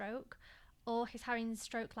had a stroke or he's having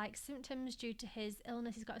stroke-like symptoms due to his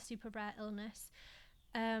illness. He's got a super rare illness.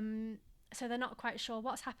 So they're not quite sure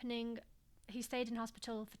what's happening. He stayed in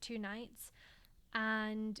hospital for 2 nights,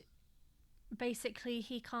 and basically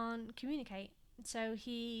he can't communicate. So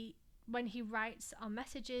when he writes on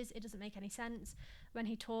messages, it doesn't make any sense. When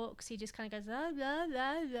he talks, he just kind of goes blah, blah,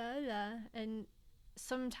 blah, blah, blah. And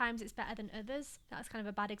sometimes it's better than others. That's kind of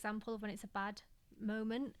a bad example of when it's a bad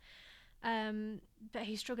moment. But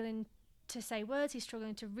he's struggling to say words, he's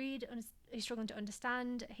struggling to read, he's struggling to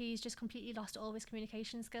understand. He's just completely lost all of his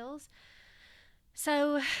communication skills.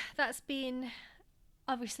 So that's been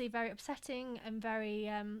obviously very upsetting and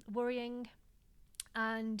very worrying,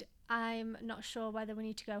 and I'm not sure whether we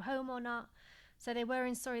need to go home or not. So they were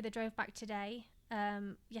in Surrey. They drove back today,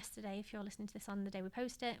 yesterday, if you're listening to this on the day we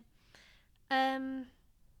post it.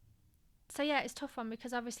 So yeah, it's a tough one,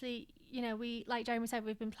 because obviously, you know, we, like Jeremy said,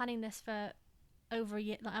 we've been planning this for over a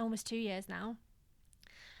year, like almost 2 years now.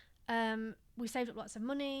 We saved up lots of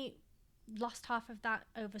money, lost half of that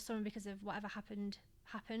over summer because of whatever happened,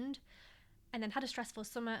 and then had a stressful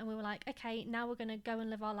summer, and we were like, okay, now we're going to go and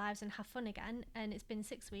live our lives and have fun again. And it's been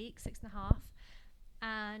 6 weeks, 6.5,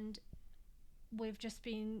 and we've just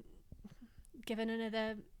been given another,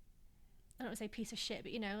 I don't want to say piece of shit,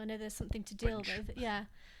 but, you know, another something to deal with. Yeah,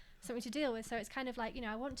 something to deal with. So it's kind of like, you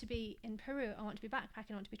know, I want to be in Peru, I want to be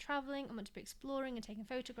backpacking, I want to be traveling, I want to be exploring and taking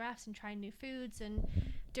photographs and trying new foods and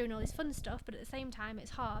doing all this fun stuff. But at the same time,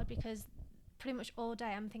 it's hard because pretty much all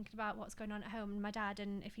day I'm thinking about what's going on at home and my dad,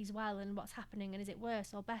 and if he's well, and what's happening, and is it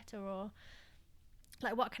worse or better, or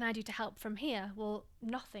like, what can I do to help from here? Well,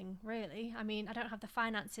 nothing really. I mean, I don't have the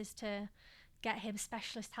finances to get him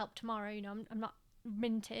specialist help tomorrow. You know, I'm not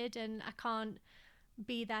minted, and I can't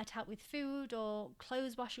be there to help with food or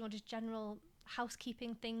clothes washing or just general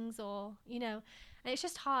housekeeping things, or, you know. And it's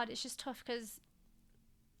just hard, it's just tough, because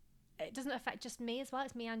it doesn't affect just me as well,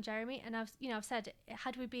 it's me and Jeremy. And I've said,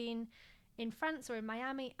 had we been in France or in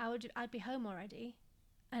Miami, I'd be home already,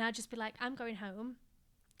 and I'd just be like, I'm going home,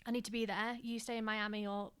 I need to be there, you stay in Miami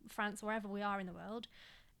or France, wherever we are in the world,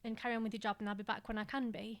 and carry on with your job, and I'll be back when I can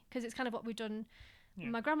be. Because it's kind of what we've done. Yeah.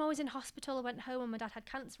 My grandma was in hospital, I went home, and my dad had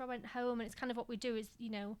cancer, I went home, and it's kind of what we do is, you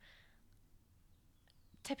know,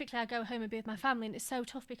 typically I go home and be with my family. And it's so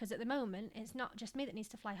tough because at the moment it's not just me that needs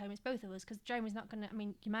to fly home, it's both of us, because Jeremy's not going to, I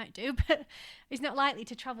mean, you might do, but he's not likely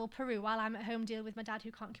to travel Peru while I'm at home dealing with my dad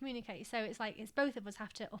who can't communicate. So it's like, it's both of us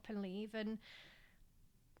have to up and leave, and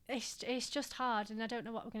it's just hard, and I don't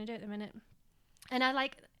know what we're going to do at the minute. And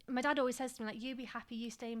my dad always says to me, like, you be happy, you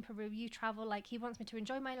stay in Peru, you travel. Like, he wants me to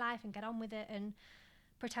enjoy my life and get on with it and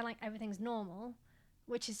pretend like everything's normal,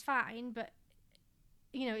 which is fine, but,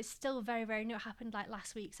 you know, it's still very, very new. It happened like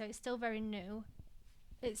last week, so it's still very new.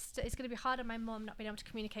 It's going to be hard on my mum not being able to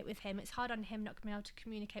communicate with him. It's hard on him not being able to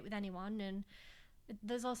communicate with anyone. And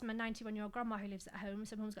there's also my 91-year-old grandma who lives at home,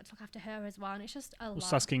 so mum's got to look after her as well. And it's just a lot.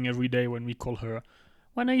 Who's asking every day when we call her,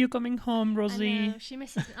 when are you coming home, Rosie? I know, she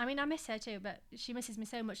misses me. I mean, I miss her too, but she misses me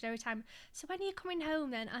so much. And every time, so when are you coming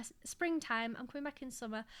home then? Springtime, I'm coming back in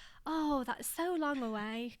summer. Oh, that's so long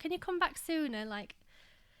away. Can you come back sooner? Like,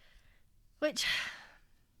 which,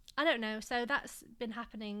 I don't know. So that's been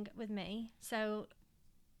happening with me. So,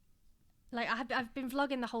 like, I've been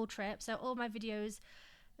vlogging the whole trip. So all my videos,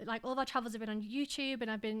 like, all of our travels have been on YouTube,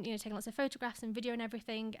 and I've been, you know, taking lots of photographs and video and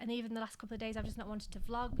everything. And even the last couple of days, I've just not wanted to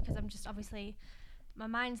vlog because I'm just obviously, my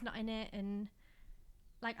mind's not in it, and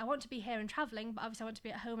like, I want to be here and traveling, but obviously I want to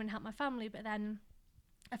be at home and help my family. But then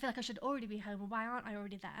I feel like I should already be home. Why aren't I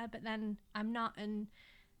already there? But then I'm not. And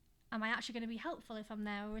am I actually going to be helpful if I'm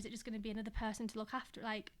there, or is it just going to be another person to look after?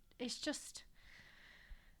 Like, it's just,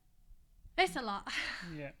 it's a lot.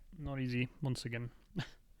 Yeah, not easy once again.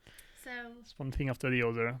 So it's one thing after the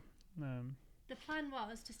other. The plan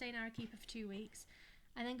was to stay in Arequipa for 2 weeks,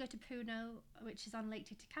 and then go to Puno, which is on Lake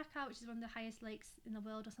Titicaca, which is one of the highest lakes in the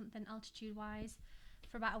world or something, altitude-wise,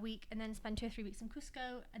 for about a week, and then spend 2 or 3 weeks in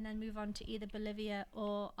Cusco, and then move on to either Bolivia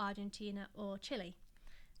or Argentina or Chile,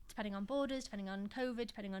 depending on borders, depending on COVID,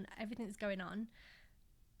 depending on everything that's going on.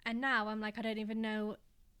 And now I'm like, I don't even know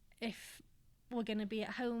if we're going to be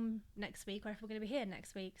at home next week or if we're going to be here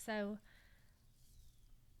next week. So,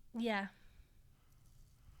 yeah.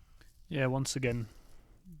 Yeah, once again,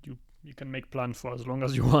 you can make plans for as long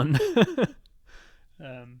as you want.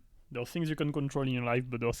 There are things you can control in your life,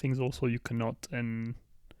 but there are things also you cannot, and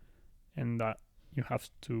that you have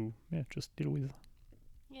to just deal with.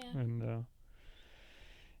 Yeah. And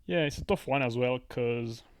yeah, it's a tough one as well,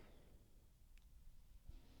 because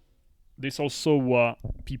there's also what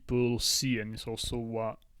people see, and it's also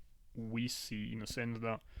what we see, in a sense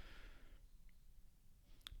that,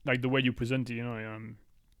 like the way you present it,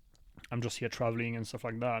 I'm just here traveling and stuff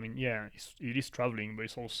like that. I mean, yeah, it is traveling, but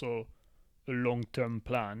it's also a long-term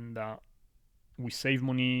plan that we save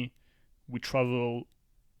money, we travel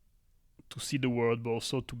to see the world, but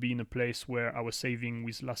also to be in a place where our saving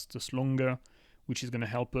will last us longer, which is going to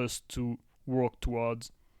help us to work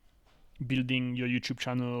towards building your YouTube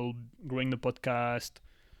channel, growing the podcast,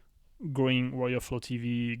 growing Warrior Flow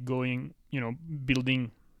TV,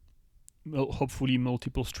 building hopefully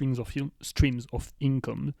multiple streams of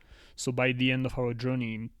income. So by the end of our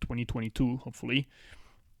journey in 2022, hopefully,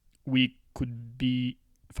 we could be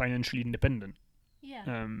financially independent. Yeah.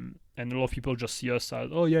 And a lot of people just see us as,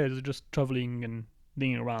 oh yeah, they're just traveling and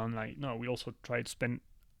being around. Like, no, we also try to spend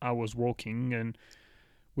hours working, and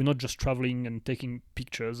we're not just traveling and taking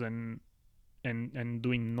pictures and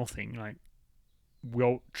doing nothing. Like,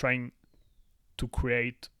 we're trying to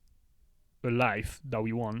create a life that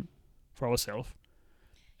we want for ourselves,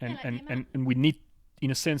 and Yeah, like and we need,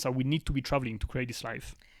 in a sense, that we need to be traveling to create this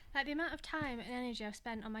life. Like the amount of time and energy I've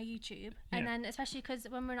spent on my YouTube, Yeah. and then especially because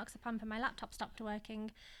when we were in Oxapampa, my laptop stopped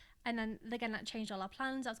working, and then again that changed all our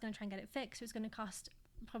plans. I was going to try and get it fixed. It was going to cost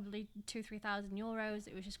probably 2,000-3,000 euros.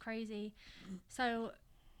 It was just crazy. So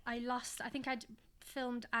I think I'd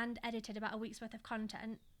filmed and edited about a week's worth of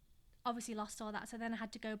content. Obviously lost all that, so then I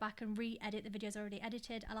had to go back and re-edit the videos already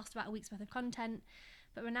edited. I lost about a week's worth of content.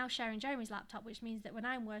 But we're now sharing Jeremy's laptop, which means that when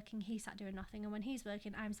I'm working, he's sat doing nothing, and when he's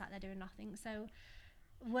working, I'm sat there doing nothing. So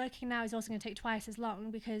working now is also going to take twice as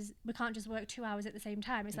long, because we can't just work 2 hours at the same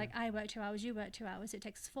time. It's like I work 2 hours, you work 2 hours. It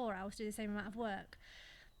takes 4 hours to do the same amount of work.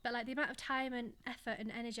 But like the amount of time and effort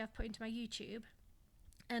and energy I've put into my YouTube,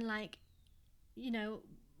 and like,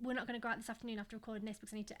 we're not going to go out this afternoon after recording this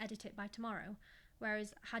because I need to edit it by tomorrow.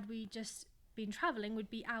 Whereas had we just been traveling, we'd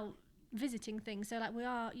be out visiting things. So like we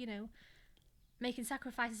are, making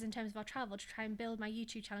sacrifices in terms of our travel to try and build my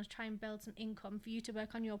YouTube channel, to try and build some income for you to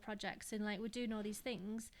work on your projects, and like we're doing all these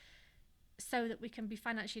things so that we can be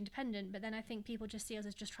financially independent. But then I think people just see us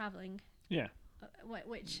as just traveling. Yeah.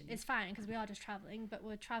 Which is fine, because we are just traveling, but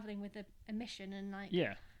we're traveling with a mission and like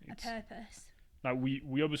a purpose. Like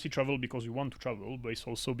we obviously travel because we want to travel, but it's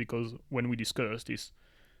also because when we discussed this,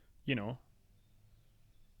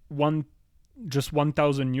 just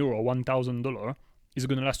 1,000 euro, $1,000 is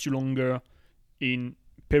going to last you longer in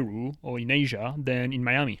Peru or in Asia than in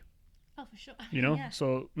Miami. Oh, for sure. Yeah.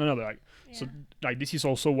 So no, but so like this is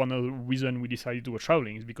also one of the reasons we decided to go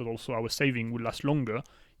traveling, is because also our saving will last longer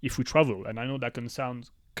if we travel. And I know that can sound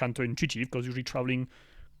counterintuitive, because usually traveling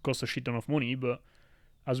costs a shit ton of money, but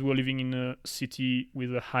as we're living in a city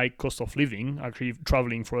with a high cost of living, actually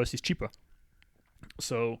traveling for us is cheaper.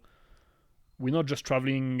 So we're not just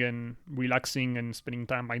traveling and relaxing and spending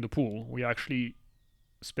time by the pool. We are actually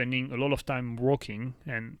spending a lot of time working,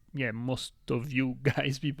 and most of you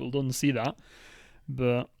guys, people don't see that,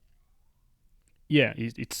 but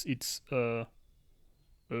it's a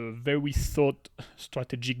very thought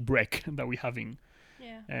strategic break that we're having.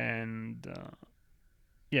 And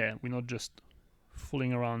we're not just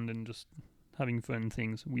fooling around and just having fun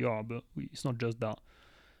things. We are, but it's not just that,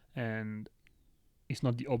 and it's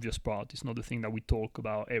not the obvious part. It's not the thing that we talk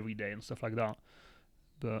about every day and stuff like that,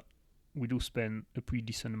 but we do spend a pretty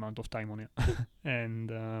decent amount of time on it.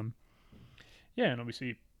 And and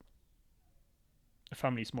obviously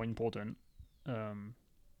family is more important. And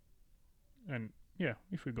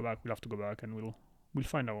if we go back, we'll have to go back, and we'll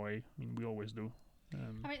find our way. I mean, we always do. I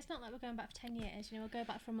mean, it's not like we're going back for 10 years. We'll go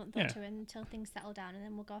back for a month or two until things settle down, and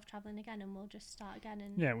then we'll go off traveling again, and we'll just start again.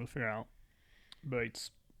 And we'll figure out. But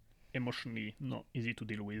it's emotionally not easy to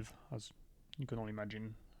deal with, as you can only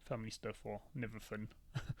imagine. Family stuff or never fun.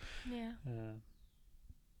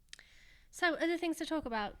 So other things to talk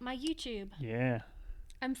about. My YouTube.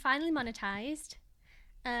 I'm finally monetized.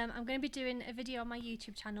 I'm going to be doing a video on my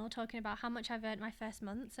YouTube channel talking about how much I've earned my first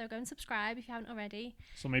month. So go and subscribe if you haven't already.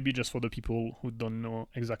 So maybe just for the people who don't know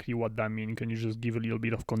exactly what that means, can you just give a little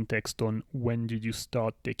bit of context on when did you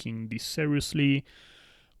start taking this seriously?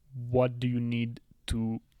 What do you need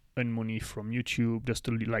to earn money from YouTube? Just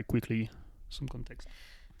to quickly, some context.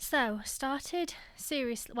 So started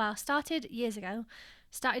years ago.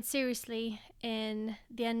 Started seriously in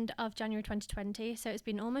the end of January 2020. So it's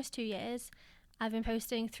been almost 2 years. I've been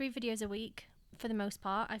posting 3 videos a week for the most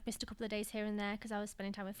part. I've missed a couple of days here and there because I was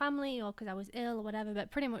spending time with family or because I was ill or whatever, but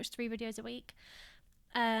pretty much 3 videos a week.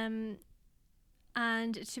 And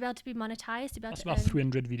to be able to be monetized, That's about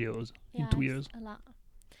 300 videos in 2 years. A lot.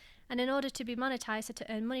 And in order to be monetized, so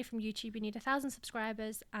to earn money from YouTube, you need 1,000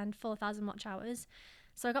 subscribers and 4,000 watch hours.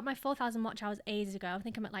 So I got my 4,000 watch hours ages ago. I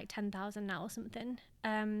think I'm at like 10,000 now or something.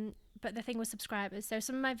 But the thing was subscribers. So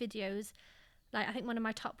some of my videos, like I think one of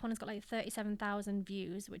my top ones got like 37,000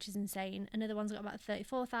 views, which is insane. Another one's got about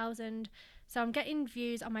 34,000. So I'm getting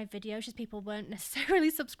views on my videos, just people weren't necessarily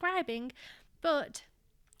subscribing. But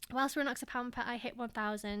whilst we were in Oxapampa, I hit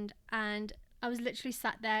 1,000 and I was literally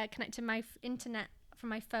sat there connecting my internet from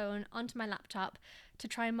my phone onto my laptop to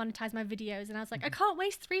try and monetize my videos. And I was like, I can't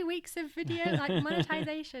waste 3 weeks of video like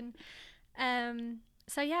monetization.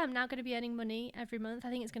 So yeah, I'm now going to be earning money every month. I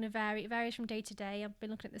think it's going to vary. It varies from day to day. I've been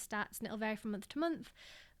looking at the stats and it'll vary from month to month,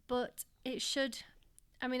 but it should,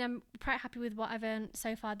 I mean, I'm quite happy with what I've earned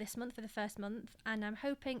so far this month for the first month, and I'm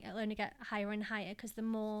hoping it'll only get higher and higher because the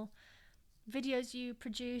more videos you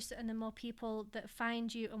produce and the more people that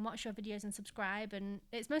find you and watch your videos and subscribe, and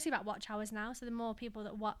it's mostly about watch hours now, so the more people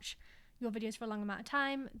that watch your videos for a long amount of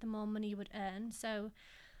time, the more money you would earn. So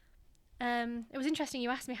it was interesting,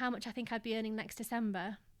 you asked me how much I think I'd be earning next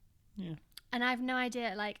December. Yeah. And I have no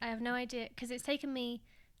idea, because it's taken me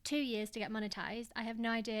 2 years to get monetized. I have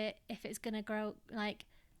no idea if it's going to grow like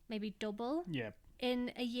maybe double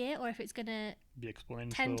in a year, or if it's going to be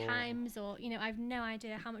exponential 10 times, or I have no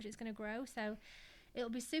idea how much it's going to grow. So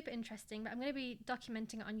it'll be super interesting, but I'm going to be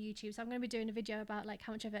documenting it on YouTube. So I'm going to be doing a video about like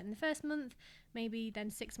how much I've earned in the first month, maybe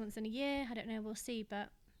then 6 months in a year. I don't know, we'll see, but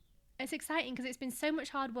it's exciting because it's been so much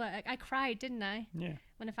hard work. I cried, didn't I? Yeah.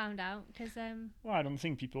 When I found out, because well, I don't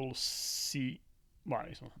think people see. Well,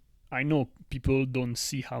 I know people don't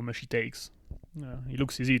see how much it takes. It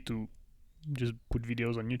looks easy to just put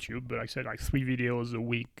videos on YouTube, but like I said, like 3 videos a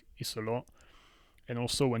week is a lot. And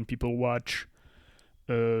also when people watch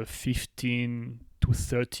a 15 to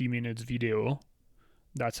 30 minutes video,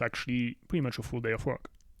 that's actually pretty much a full day of work.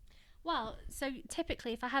 Well, so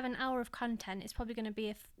typically if I have an hour of content, it's probably going to be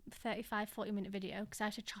a 35-40 minute video, because I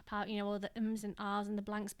have to chop out all the ums and ahs and the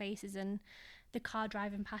blank spaces and the car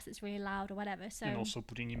driving past that's really loud or whatever. So, and also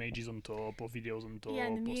putting images on top or videos on top. Yeah,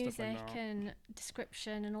 and the or music stuff like that. and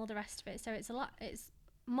description and all the rest of it. So it's a lot. It's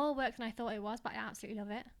more work than I thought it was, but I absolutely love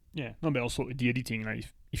it. Yeah, no, but also the editing. Like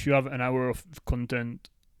if you have an hour of content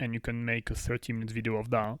and you can make a 30-minute video of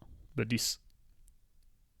that, but this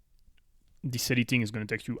editing is going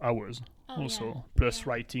to take you hours plus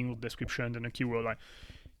writing with descriptions and a keyword. Like,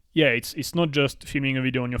 yeah, it's not just filming a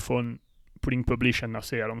video on your phone, putting publish, and I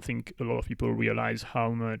don't think a lot of people realize how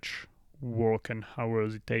much work and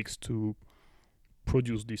hours it takes to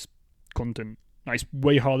produce this content. Now, it's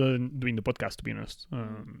way harder than doing the podcast, to be honest. I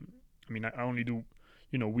mean, I only do,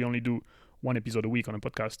 we only do 1 episode a week on a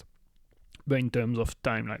podcast. But in terms of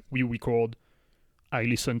time, like we record, I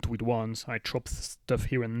listen to it once, I chop stuff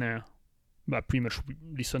here and there, but I pretty much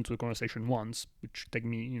listen to the conversation once, which take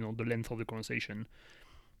me, the length of the conversation,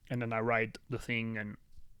 and then I write the thing, and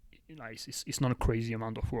it's not a crazy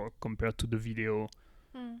amount of work compared to the video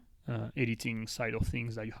editing side of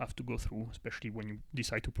things that you have to go through, especially when you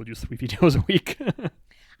decide to produce 3 videos a week.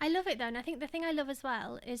 I love it though, and I think the thing I love as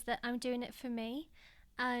well is that I'm doing it for me,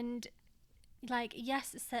 and like,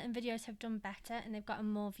 yes, certain videos have done better and they've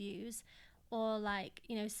gotten more views, or like,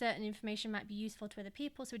 certain information might be useful to other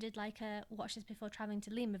people. So we did like a watch this before traveling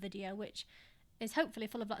to Lima video, which is hopefully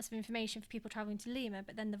full of lots of information for people traveling to Lima,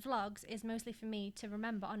 but then the vlogs is mostly for me to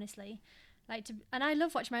remember, honestly. And I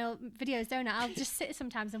love watching my old videos, don't I? I'll just sit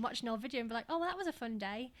sometimes and watch an old video and be like, oh, well, that was a fun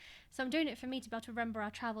day. So I'm doing it for me to be able to remember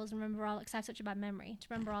our travels and remember because I have such a bad memory, to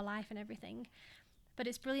remember our life and everything. But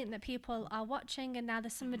it's brilliant that people are watching, and now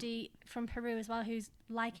there's somebody from Peru as well who's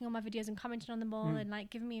liking all my videos and commenting on them all and like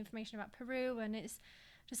giving me information about Peru, and it's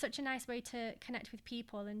just such a nice way to connect with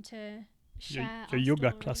people and to share. Your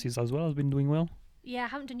yoga classes as well has been doing well. Yeah, I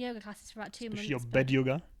haven't done yoga classes for about 2 months. Your bed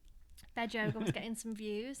yoga. Bed yoga was getting some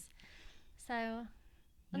views. So,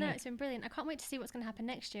 no, it's been brilliant. I can't wait to see what's going to happen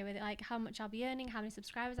next year with it, like how much I'll be earning, how many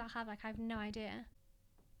subscribers I'll have. Like, I have no idea.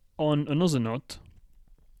 On another note,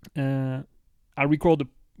 we'll record a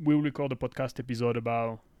podcast episode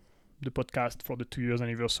about the podcast for the 2 years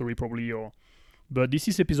anniversary probably, but this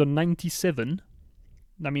is episode 97.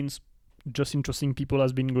 That means Just Interesting People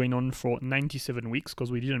has been going on for 97 weeks,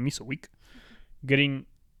 because we didn't miss a week, getting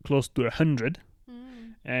close to 100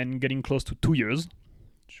 and getting close to 2 years,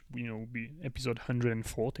 which will be episode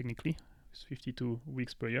 104 technically. It's 52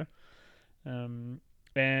 weeks per year,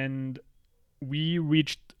 and we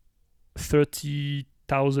reached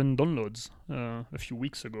 30,000 downloads a few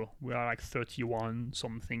weeks ago. We are like 31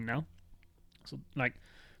 something now. So like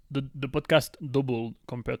the podcast doubled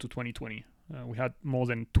compared to 2020. We had more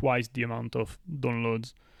than twice the amount of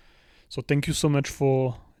downloads. So thank you so much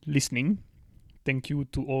for listening. thank you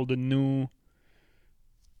to all the new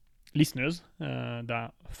listeners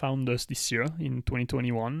that found us this year in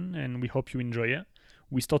 2021, and we hope you enjoy it.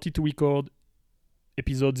 We started to record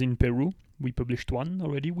episodes in Peru. We published one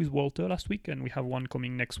already with Walter last week, and we have one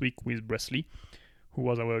coming next week with Bresley, who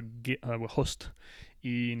was our host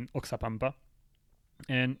in Oxapampa.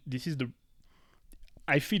 And this is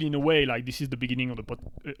I feel in a way like this is the beginning of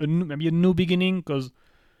the maybe a new beginning, because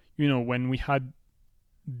when we had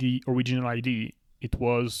the original idea, it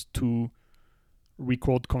was to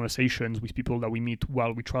record conversations with people that we meet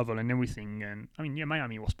while we travel and everything. And I mean,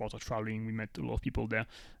 Miami was part of traveling. We met a lot of people there,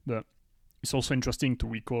 but it's also interesting to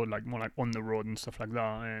record more like on the road and stuff like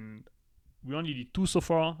that. And we only did 2 so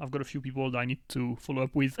far. I've got a few people that I need to follow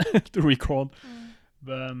up with to record.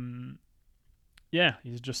 But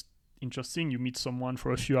it's just interesting. You meet someone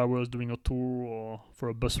for a few hours doing a tour or for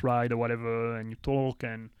a bus ride or whatever, and you talk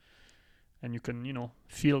and you can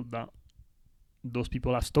feel that those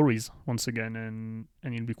people have stories once again, and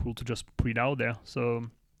it'll be cool to just put it out there. So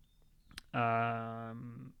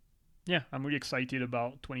I'm really excited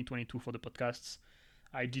about 2022 for the podcasts.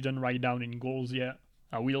 I didn't write down any goals yet.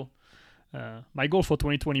 I will. My goal for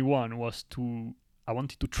 2021 was I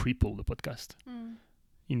wanted to triple the podcast.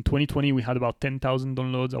 In 2020 we had about 10,000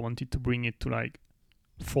 downloads. I wanted to bring it to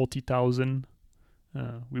 40,000.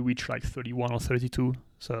 We reached 31 or 32,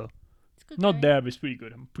 so not there, but it's pretty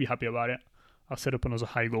good. I'm pretty happy about it. I'll set up another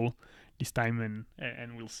high goal this time,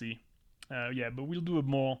 and we'll see. But we'll do a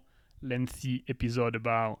more lengthy episode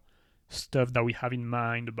about stuff that we have in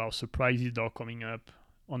mind, about surprises that are coming up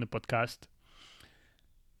on the podcast.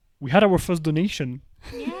 We had our first donation.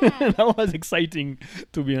 Yeah. That was exciting,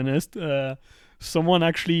 to be honest. Someone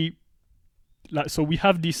actually... so we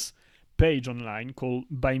have this page online called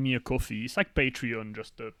Buy Me a Coffee. It's like Patreon,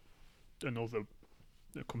 just another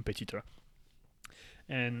competitor.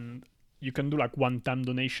 And you can do one-time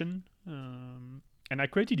donation. And I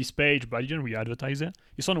created this page, but I didn't really advertise it.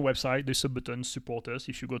 It's on a website. There's a button, support us.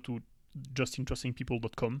 If you go to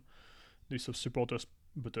justinterestingpeople.com, there's a support us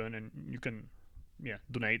button, and you can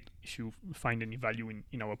donate if you find any value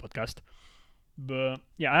in our podcast. But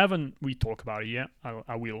I haven't really talked about it yet.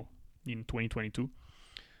 I will in 2022.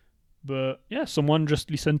 But someone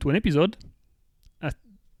just listened to an episode. I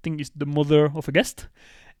think it's the mother of a guest,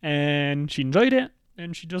 and she enjoyed it,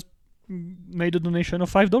 and she just made a donation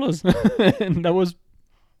of $5, and I was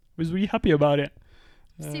really happy about it.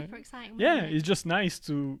 Super exciting. It's just nice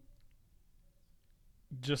to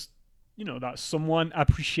just that someone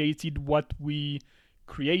appreciated what we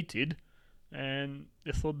created, and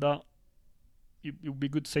they thought that it would be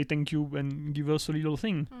good to say thank you and give us a little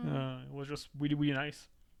thing. It was just really, really nice.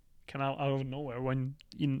 Came out of nowhere when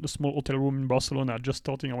in a small hotel room in Barcelona, just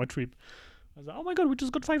starting our trip. I was like, oh my god, we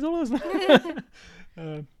just got $5.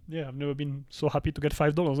 I've never been so happy to get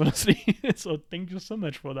 $5, honestly. So thank you so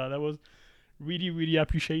much for that. That was really, really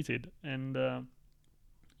appreciated. And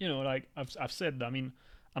I've said, I mean,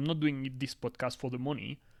 I'm not doing this podcast for the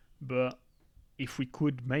money, but if we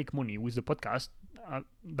could make money with the podcast,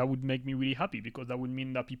 that would make me really happy, because that would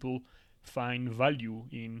mean that people find value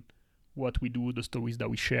in what we do, the stories that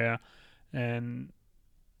we share, and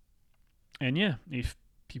if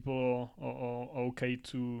people are okay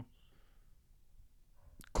to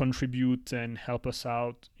contribute and help us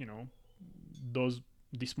out,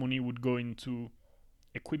 this money would go into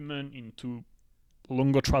equipment, into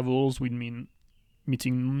longer travels, would mean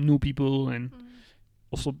meeting new people, and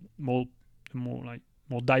also more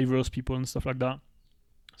diverse people and stuff like that.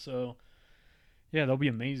 So that'll be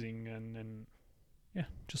amazing, and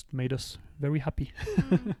just made us very happy.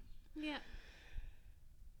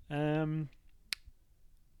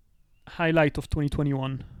 Highlight of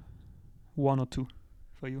 2021, 1 or 2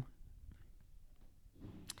 for you?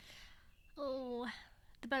 Oh,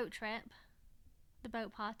 the boat trip, the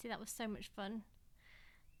boat party. That was so much fun.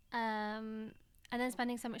 And then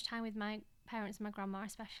spending so much time with my parents and my grandma,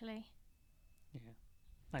 especially. Yeah,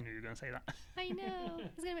 I knew you were going to say that. I know,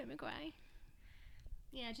 it's going to make me cry.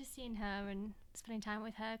 Yeah, just seeing her and spending time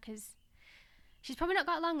with her, because she's probably not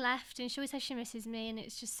got long left, and she always says she misses me, and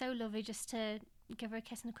it's just so lovely just to give her a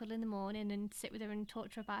kiss and a cuddle in the morning and sit with her and talk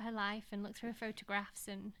to her about her life and look through her photographs,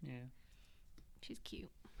 and she's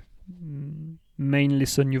cute. Main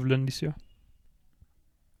lesson you've learned this year?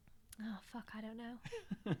 Oh, fuck, I don't know.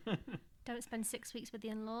 Don't spend 6 weeks with the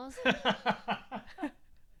in-laws. Am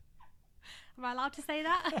I allowed to say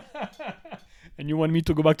that? And you want me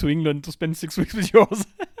to go back to England to spend 6 weeks with yours?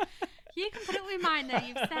 You can put it with mine, though,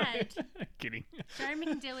 you've said. Kidding. Jeremy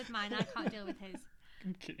can deal with mine, I can't deal with his.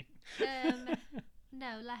 I'm kidding.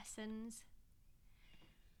 No, lessons.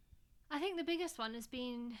 I think the biggest one has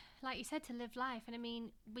been, like you said, to live life. And I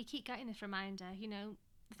mean, we keep getting this reminder, you know,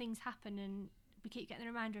 things happen and we keep getting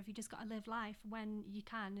the reminder of you just got to live life when you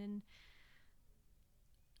can. And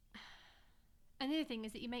the other thing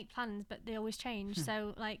is that you make plans, but they always change.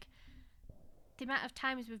 So, like, the amount of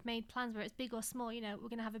times we've made plans, where it's big or small, you know, we're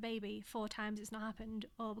going to have a baby 4 times, it's not happened,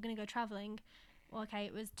 or we're going to go travelling, or okay,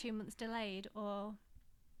 it was 2 months delayed, or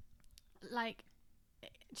like,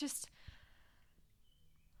 just,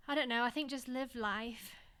 I don't know, I think just live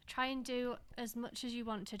life, try and do as much as you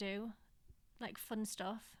want to do, like fun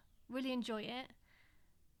stuff, really enjoy it.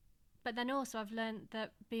 But then also I've learned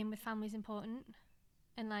that being with family is important,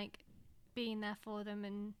 and like being there for them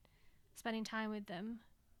and spending time with them,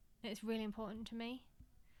 it's really important to me.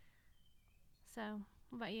 So,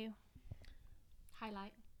 what about you?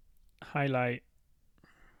 Highlight. Highlight.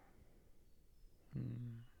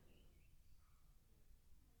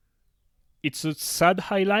 It's a sad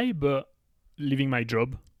highlight, but leaving my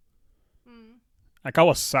job. Like, I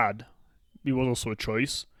was sad. It was also a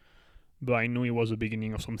choice, but I knew it was the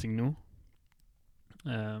beginning of something new.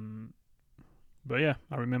 But yeah,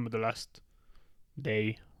 I remember the last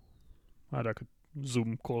day I had like a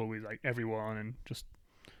Zoom call with like everyone and just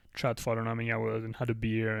chat for I don't know how many hours and had a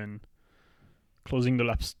beer, and closing the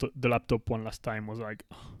laptop one last time was like,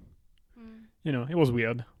 you know, it was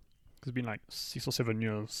weird. It's been like 6 or 7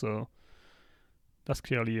 years, so that's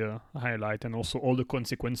clearly a highlight. And also all the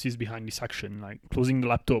consequences behind this action, like closing the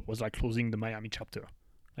laptop was like closing the Miami chapter.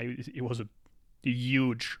 Like, it was a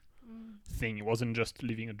huge thing. It wasn't just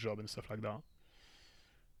leaving a job and stuff like that.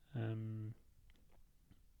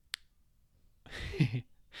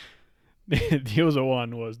 The other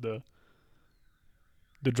one was the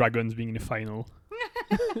Dragons being in the final.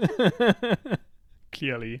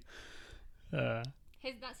 Clearly.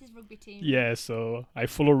 That's his rugby team. Yeah, so I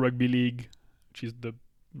follow rugby league, which is the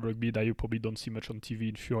rugby that you probably don't see much on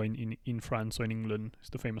TV if you're in France or in England. It's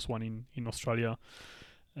the famous one in Australia.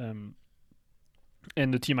 And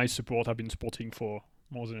the team I support, I've been supporting for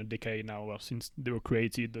more than a decade now. Well, since they were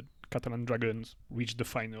created, the Catalan Dragons reached the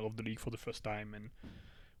final of the league for the first time, and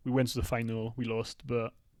we went to the final. We lost,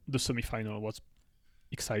 but the semi-final was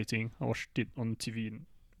exciting. I watched it on TV in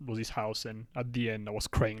Rosie's house, and at the end I was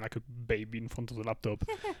crying like a baby in front of the laptop.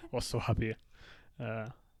 I was so happy.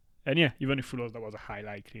 And yeah, even if we lost, that was a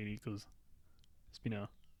highlight clearly, because it's been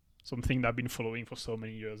something that I've been following for so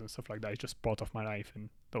many years and stuff like that. It's just part of my life, and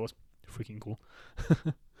that was freaking cool.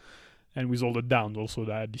 And with all the downs also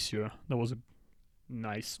that I had this year, that was a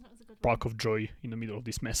nice spark of joy in the middle of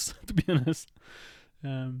this mess, to be honest.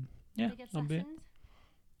 Yeah,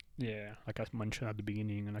 yeah, like I mentioned at the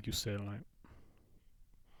beginning, and like you said, like,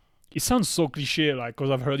 it sounds so cliche, like,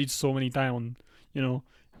 because I've heard it so many times on, you know,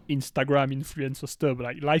 Instagram influencer stuff. But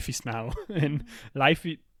like, life is now, and life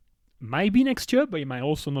it might be next year, but it might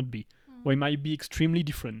also not be, or it might be extremely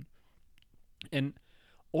different. And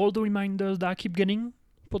all the reminders that I keep getting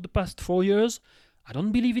for the past 4 years, I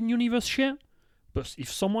don't believe in universe shit, but if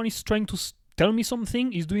someone is trying to tell me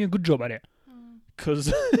something, he's doing a good job at it,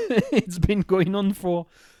 because it's been going on for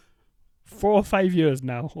 4 or 5 years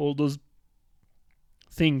now. All those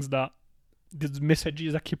things that these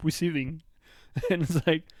messages I keep receiving, and it's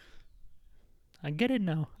like, I get it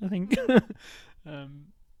now, I think.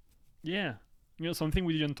 Yeah, you know, something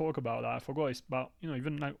we didn't talk about that I forgot is about, you know,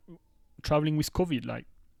 even like traveling with COVID. Like,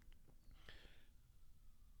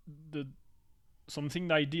 something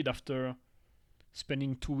that I did after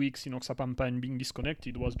spending 2 weeks in Oxapampa and being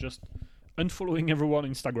disconnected was just unfollowing everyone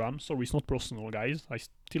on Instagram. Sorry, it's not personal, guys. I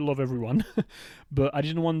still love everyone. But I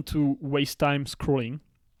didn't want to waste time scrolling.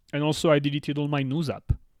 And also I deleted all my news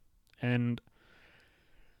app. And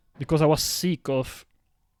because I was sick of...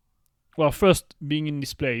 Well, first, being in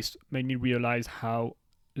this place made me realize how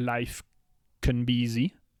life can be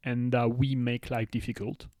easy and that we make life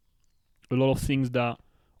difficult. A lot of things that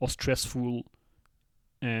are stressful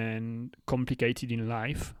and complicated in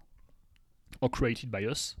life are created by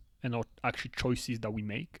us and are actually choices that we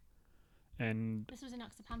make. And this was in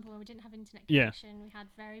Oxapampa where we didn't have internet connection. Yeah. We had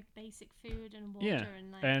very basic food and water. Yeah.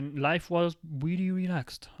 And and life was really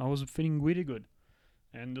relaxed. I was feeling really good.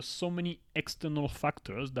 And there's so many external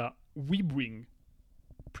factors that we bring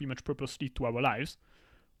pretty much purposely to our lives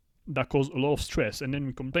that cause a lot of stress. And then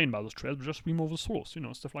we complain about the stress, but just remove the source, you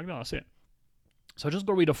know, stuff like that. That's it. So I just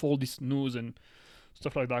got rid of all this news and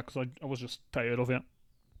stuff like that because I was just tired of it.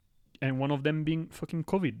 And one of them being fucking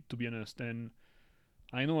COVID, to be honest. And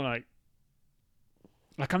I know, like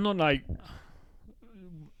I'm not like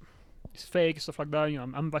it's fake, stuff like that. You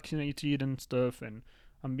know, I'm vaccinated and stuff, and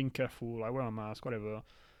I'm being careful. I wear a mask, whatever.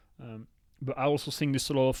 But I also think there's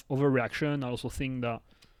a lot of overreaction. I also think that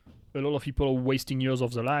a lot of people are wasting years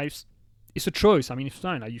of their lives. It's a choice. I mean, it's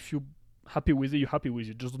fine. Like, if you're happy with it, you're happy with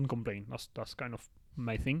it. Just don't complain. That's kind of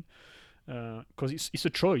my thing. Because it's a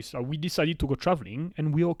choice. We decided to go traveling,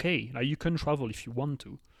 and we're okay. Like, you can travel if you want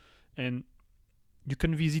to, and you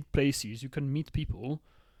can visit places, you can meet people.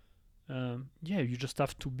 You just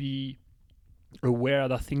have to be aware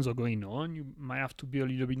that things are going on. You might have to be a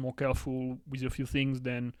little bit more careful with a few things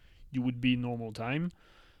than you would be in normal time.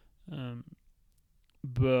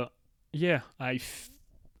 But yeah, I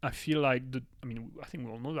feel like I think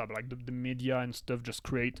we all know that, but like the media and stuff just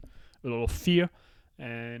create a lot of fear,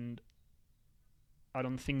 and I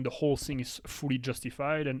don't think the whole thing is fully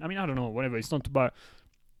justified. And I mean, I don't know, whatever. It's not about.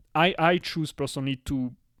 I choose personally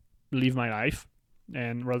to live my life,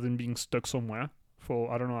 and rather than being stuck somewhere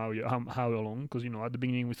for I don't know how long, because at the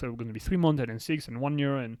beginning we thought it was going to be 3 months and then 6 and 1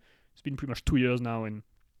 year, and it's been pretty much 2 years now, and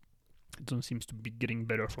it doesn't seem to be getting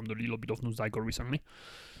better from the little bit of news I got recently.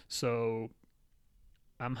 So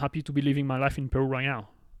I'm happy to be living my life in Peru right now.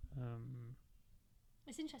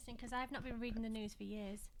 It's interesting because I've not been reading the news for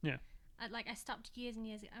years. Yeah. I stopped years and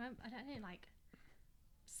years ago. I don't know, like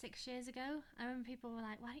 6 years ago. I remember people were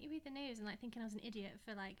like, "Why don't you read the news?" and like thinking I was an idiot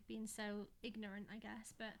for like being so ignorant, I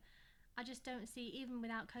guess. But I just don't see, even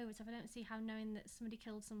without COVID stuff, I don't see how knowing that somebody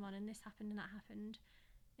killed someone and this happened and that happened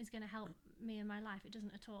is going to help me in my life. It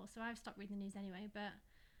doesn't at all. So I've stopped reading the news anyway. But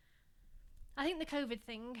I think the COVID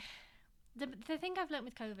thing, the thing I've learnt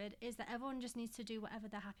with COVID is that everyone just needs to do whatever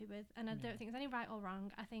they're happy with. And I don't think there's any right or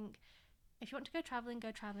wrong. I think if you want to go travelling,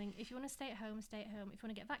 go travelling. If you want to stay at home, stay at home. If you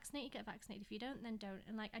want to get vaccinated, get vaccinated. If you don't, then don't.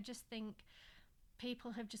 And like, I just think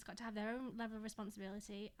people have just got to have their own level of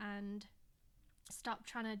responsibility and stop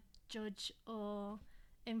trying to judge or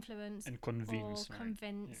influence and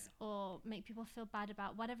convince or make people feel bad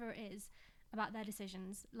about whatever it is about their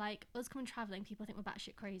decisions. Like us coming travelling, people think we're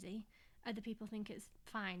batshit crazy. Other people think it's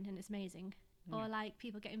fine and it's amazing. Or like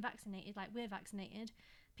people getting vaccinated, like we're vaccinated,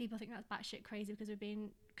 people think that's batshit crazy because we're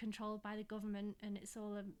being controlled by the government and it's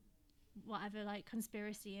all a whatever, like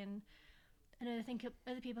conspiracy. And other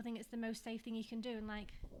people think it's the most safe thing you can do. And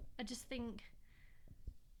like I just think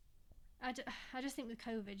with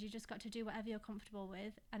COVID, you just got to do whatever you're comfortable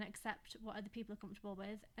with and accept what other people are comfortable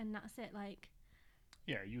with, and that's it. Like,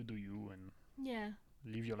 yeah, you do you, and yeah,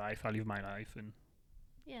 live your life. I live my life, and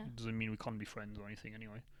yeah, it doesn't mean we can't be friends or anything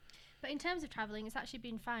anyway. But in terms of traveling, it's actually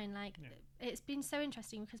been fine. Like, it's been so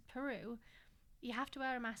interesting because Peru, you have to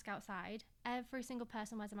wear a mask outside. Every single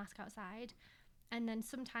person wears a mask outside. And then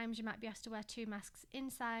sometimes you might be asked to wear 2 masks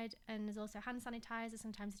inside, and there's also hand sanitizer.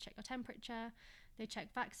 Sometimes they check your temperature, they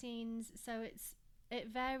check vaccines. So it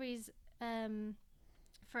varies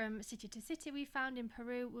from city to city. We found in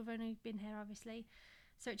Peru, we've only been here obviously,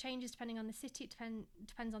 so it changes depending on the city. It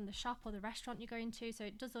depends on the shop or the restaurant you're going to. So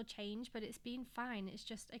it does all change, but it's been fine. It's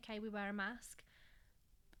just okay. We wear a mask,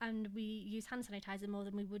 and we use hand sanitizer more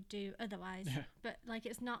than we would do otherwise. Yeah. But like,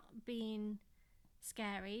 it's not been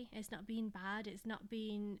scary, it's not been bad, it's not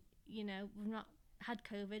been, we've not had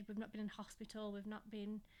COVID, we've not been in hospital, we've not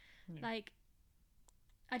been like,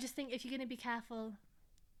 I just think if you're going to be careful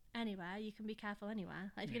anywhere, you can be careful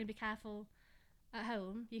anywhere. Like if you're going to be careful at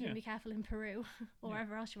home, you can be careful in Peru or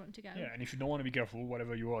wherever else you want to go. Yeah, and if you don't want to be careful,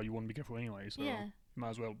 whatever you are, you won't be careful anyway, so you might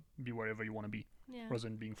as well be wherever you want to be, rather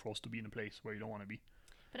than being forced to be in a place where you don't want to be.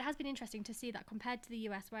 But it has been interesting to see that compared to the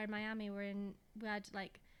US, where in Miami we had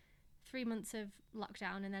like 3 months of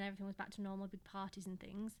lockdown and then everything was back to normal, big parties and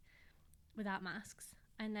things without masks.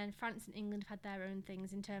 And then France and England have had their own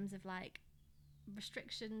things in terms of like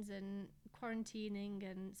restrictions and quarantining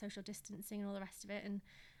and social distancing and all the rest of it. And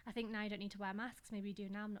I think now you don't need to wear masks. Maybe you do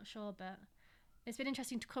now, I'm not sure. But it's been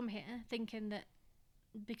interesting to come here thinking that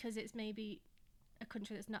because it's maybe a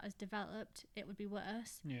country that's not as developed, it would be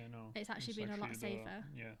worse. Yeah, no. It's actually been a lot safer.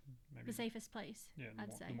 Maybe the safest place. Yeah,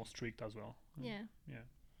 I'd say. The more strict as well. Yeah.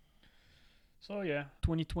 So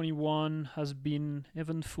 2021 has been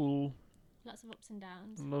eventful. Lots of ups and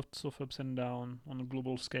downs. Lots of ups and downs on a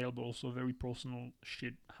global scale, but also very personal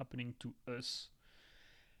shit happening to us.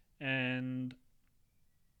 And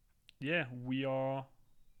we are,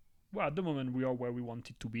 well, at the moment we are where we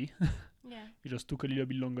wanted to be. It just took a little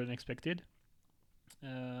bit longer than expected.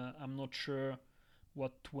 I'm not sure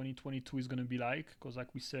what 2022 is going to be like, because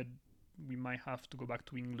like we said, we might have to go back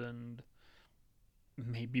to England.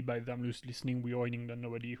 Maybe by them listening, we are in England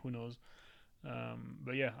already, who knows.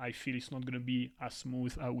 But yeah, I feel it's not going to be as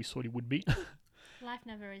smooth as we thought it would be. Life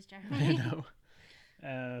never is, Jeremy.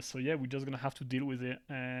 So yeah, we're just going to have to deal with it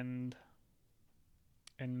and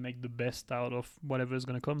make the best out of whatever is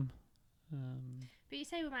going to come. But you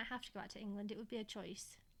say we might have to go back to England. It would be a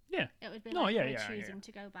choice. Yeah. It would be we're choosing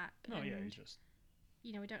to go back. No, it's just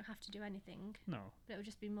you know, we don't have to do anything, No. but it would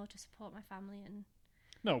just be more to support my family. And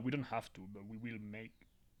No, we don't have to, but we will make.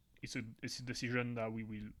 It's a decision that we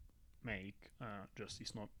will make. Just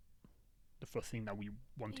it's not the first thing that we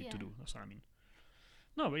wanted to Yeah. do. That's what I mean.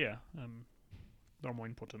 No, but yeah, there are more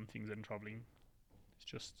important things than traveling. It's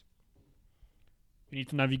just you need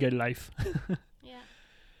to navigate life. yeah.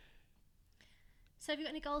 So have you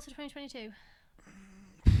got any goals for 2022?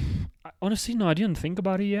 Honestly, no, I didn't think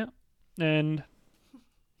about it yet, and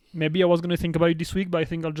maybe I was gonna think about it this week, but I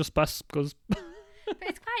think I'll just pass because But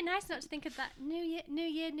it's quite nice not to think of that new year,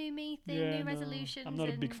 new me thing, new resolutions. I'm not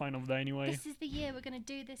a big and fan of that anyway. This is the year we're going to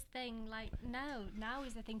do this thing. Like, no, now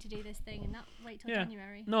is the thing to do this thing, and not wait till Yeah.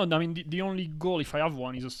 January. No, I mean the only goal, if I have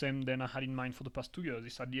one, is the same than I had in mind for the past 2 years.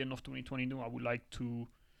 It's at the end of 2022. I would like to.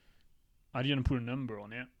 I didn't put a number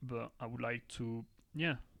on it, but I would like to.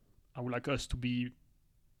 Yeah, I would like us to be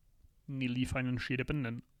nearly financially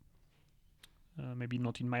dependent. Maybe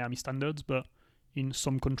not in Miami standards, but in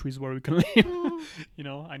some countries where we can live. You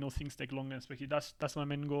know, I know things take longer than expected. That's my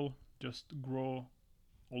main goal. Just grow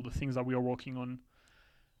all the things that we are working on.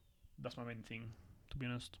 That's my main thing, to be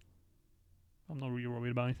honest. I'm not really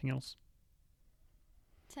worried about anything else.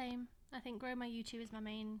 Same. I think growing my YouTube is my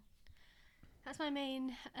main. That's my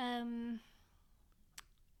main.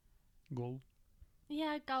 Goal.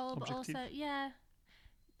 Yeah, goal, Objective. but also yeah.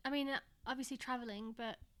 I mean, obviously traveling,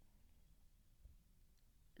 but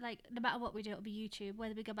like no matter what we do, it'll be YouTube.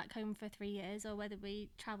 Whether we go back home for 3 years, or whether we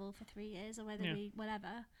travel for 3 years, or whether we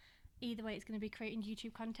whatever. Either way, it's going to be creating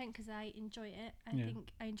YouTube content because I enjoy it. I think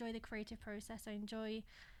I enjoy the creative process. I enjoy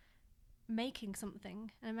making something,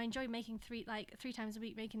 and I enjoy making three times a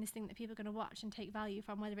week, making this thing that people are going to watch and take value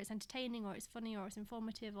from, whether it's entertaining or it's funny or it's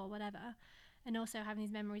informative or whatever, and also having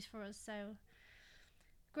these memories for us. So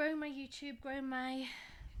growing my YouTube, growing my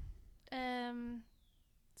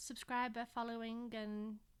subscriber following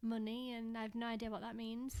and money, and I have no idea what that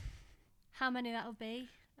means. How many that'll be,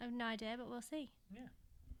 I have no idea, but we'll see. Yeah.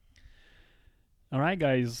 All right,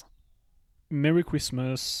 guys. Merry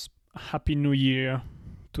Christmas. Happy New Year.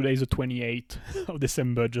 Today is the 28th of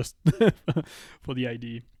December, just for the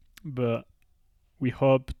ID. But we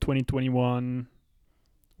hope 2021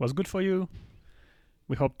 was good for you.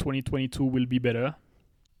 We hope 2022 will be better.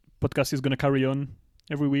 Podcast is going to carry on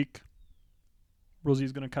every week. Rosie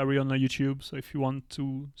is going to carry on YouTube. So if you want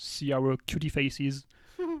to see our cutie faces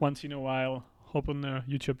once in a while, hop on the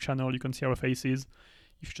YouTube channel. You can see our faces.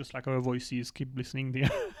 If you just like our voices, keep listening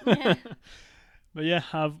there. Yeah. But yeah,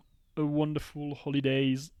 have a wonderful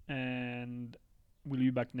holidays, and we'll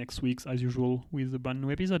be back next week as usual with a brand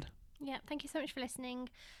new episode. Yeah, thank you so much for listening.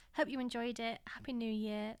 Hope you enjoyed it. Happy New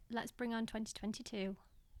Year. Let's bring on 2022.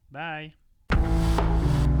 Bye.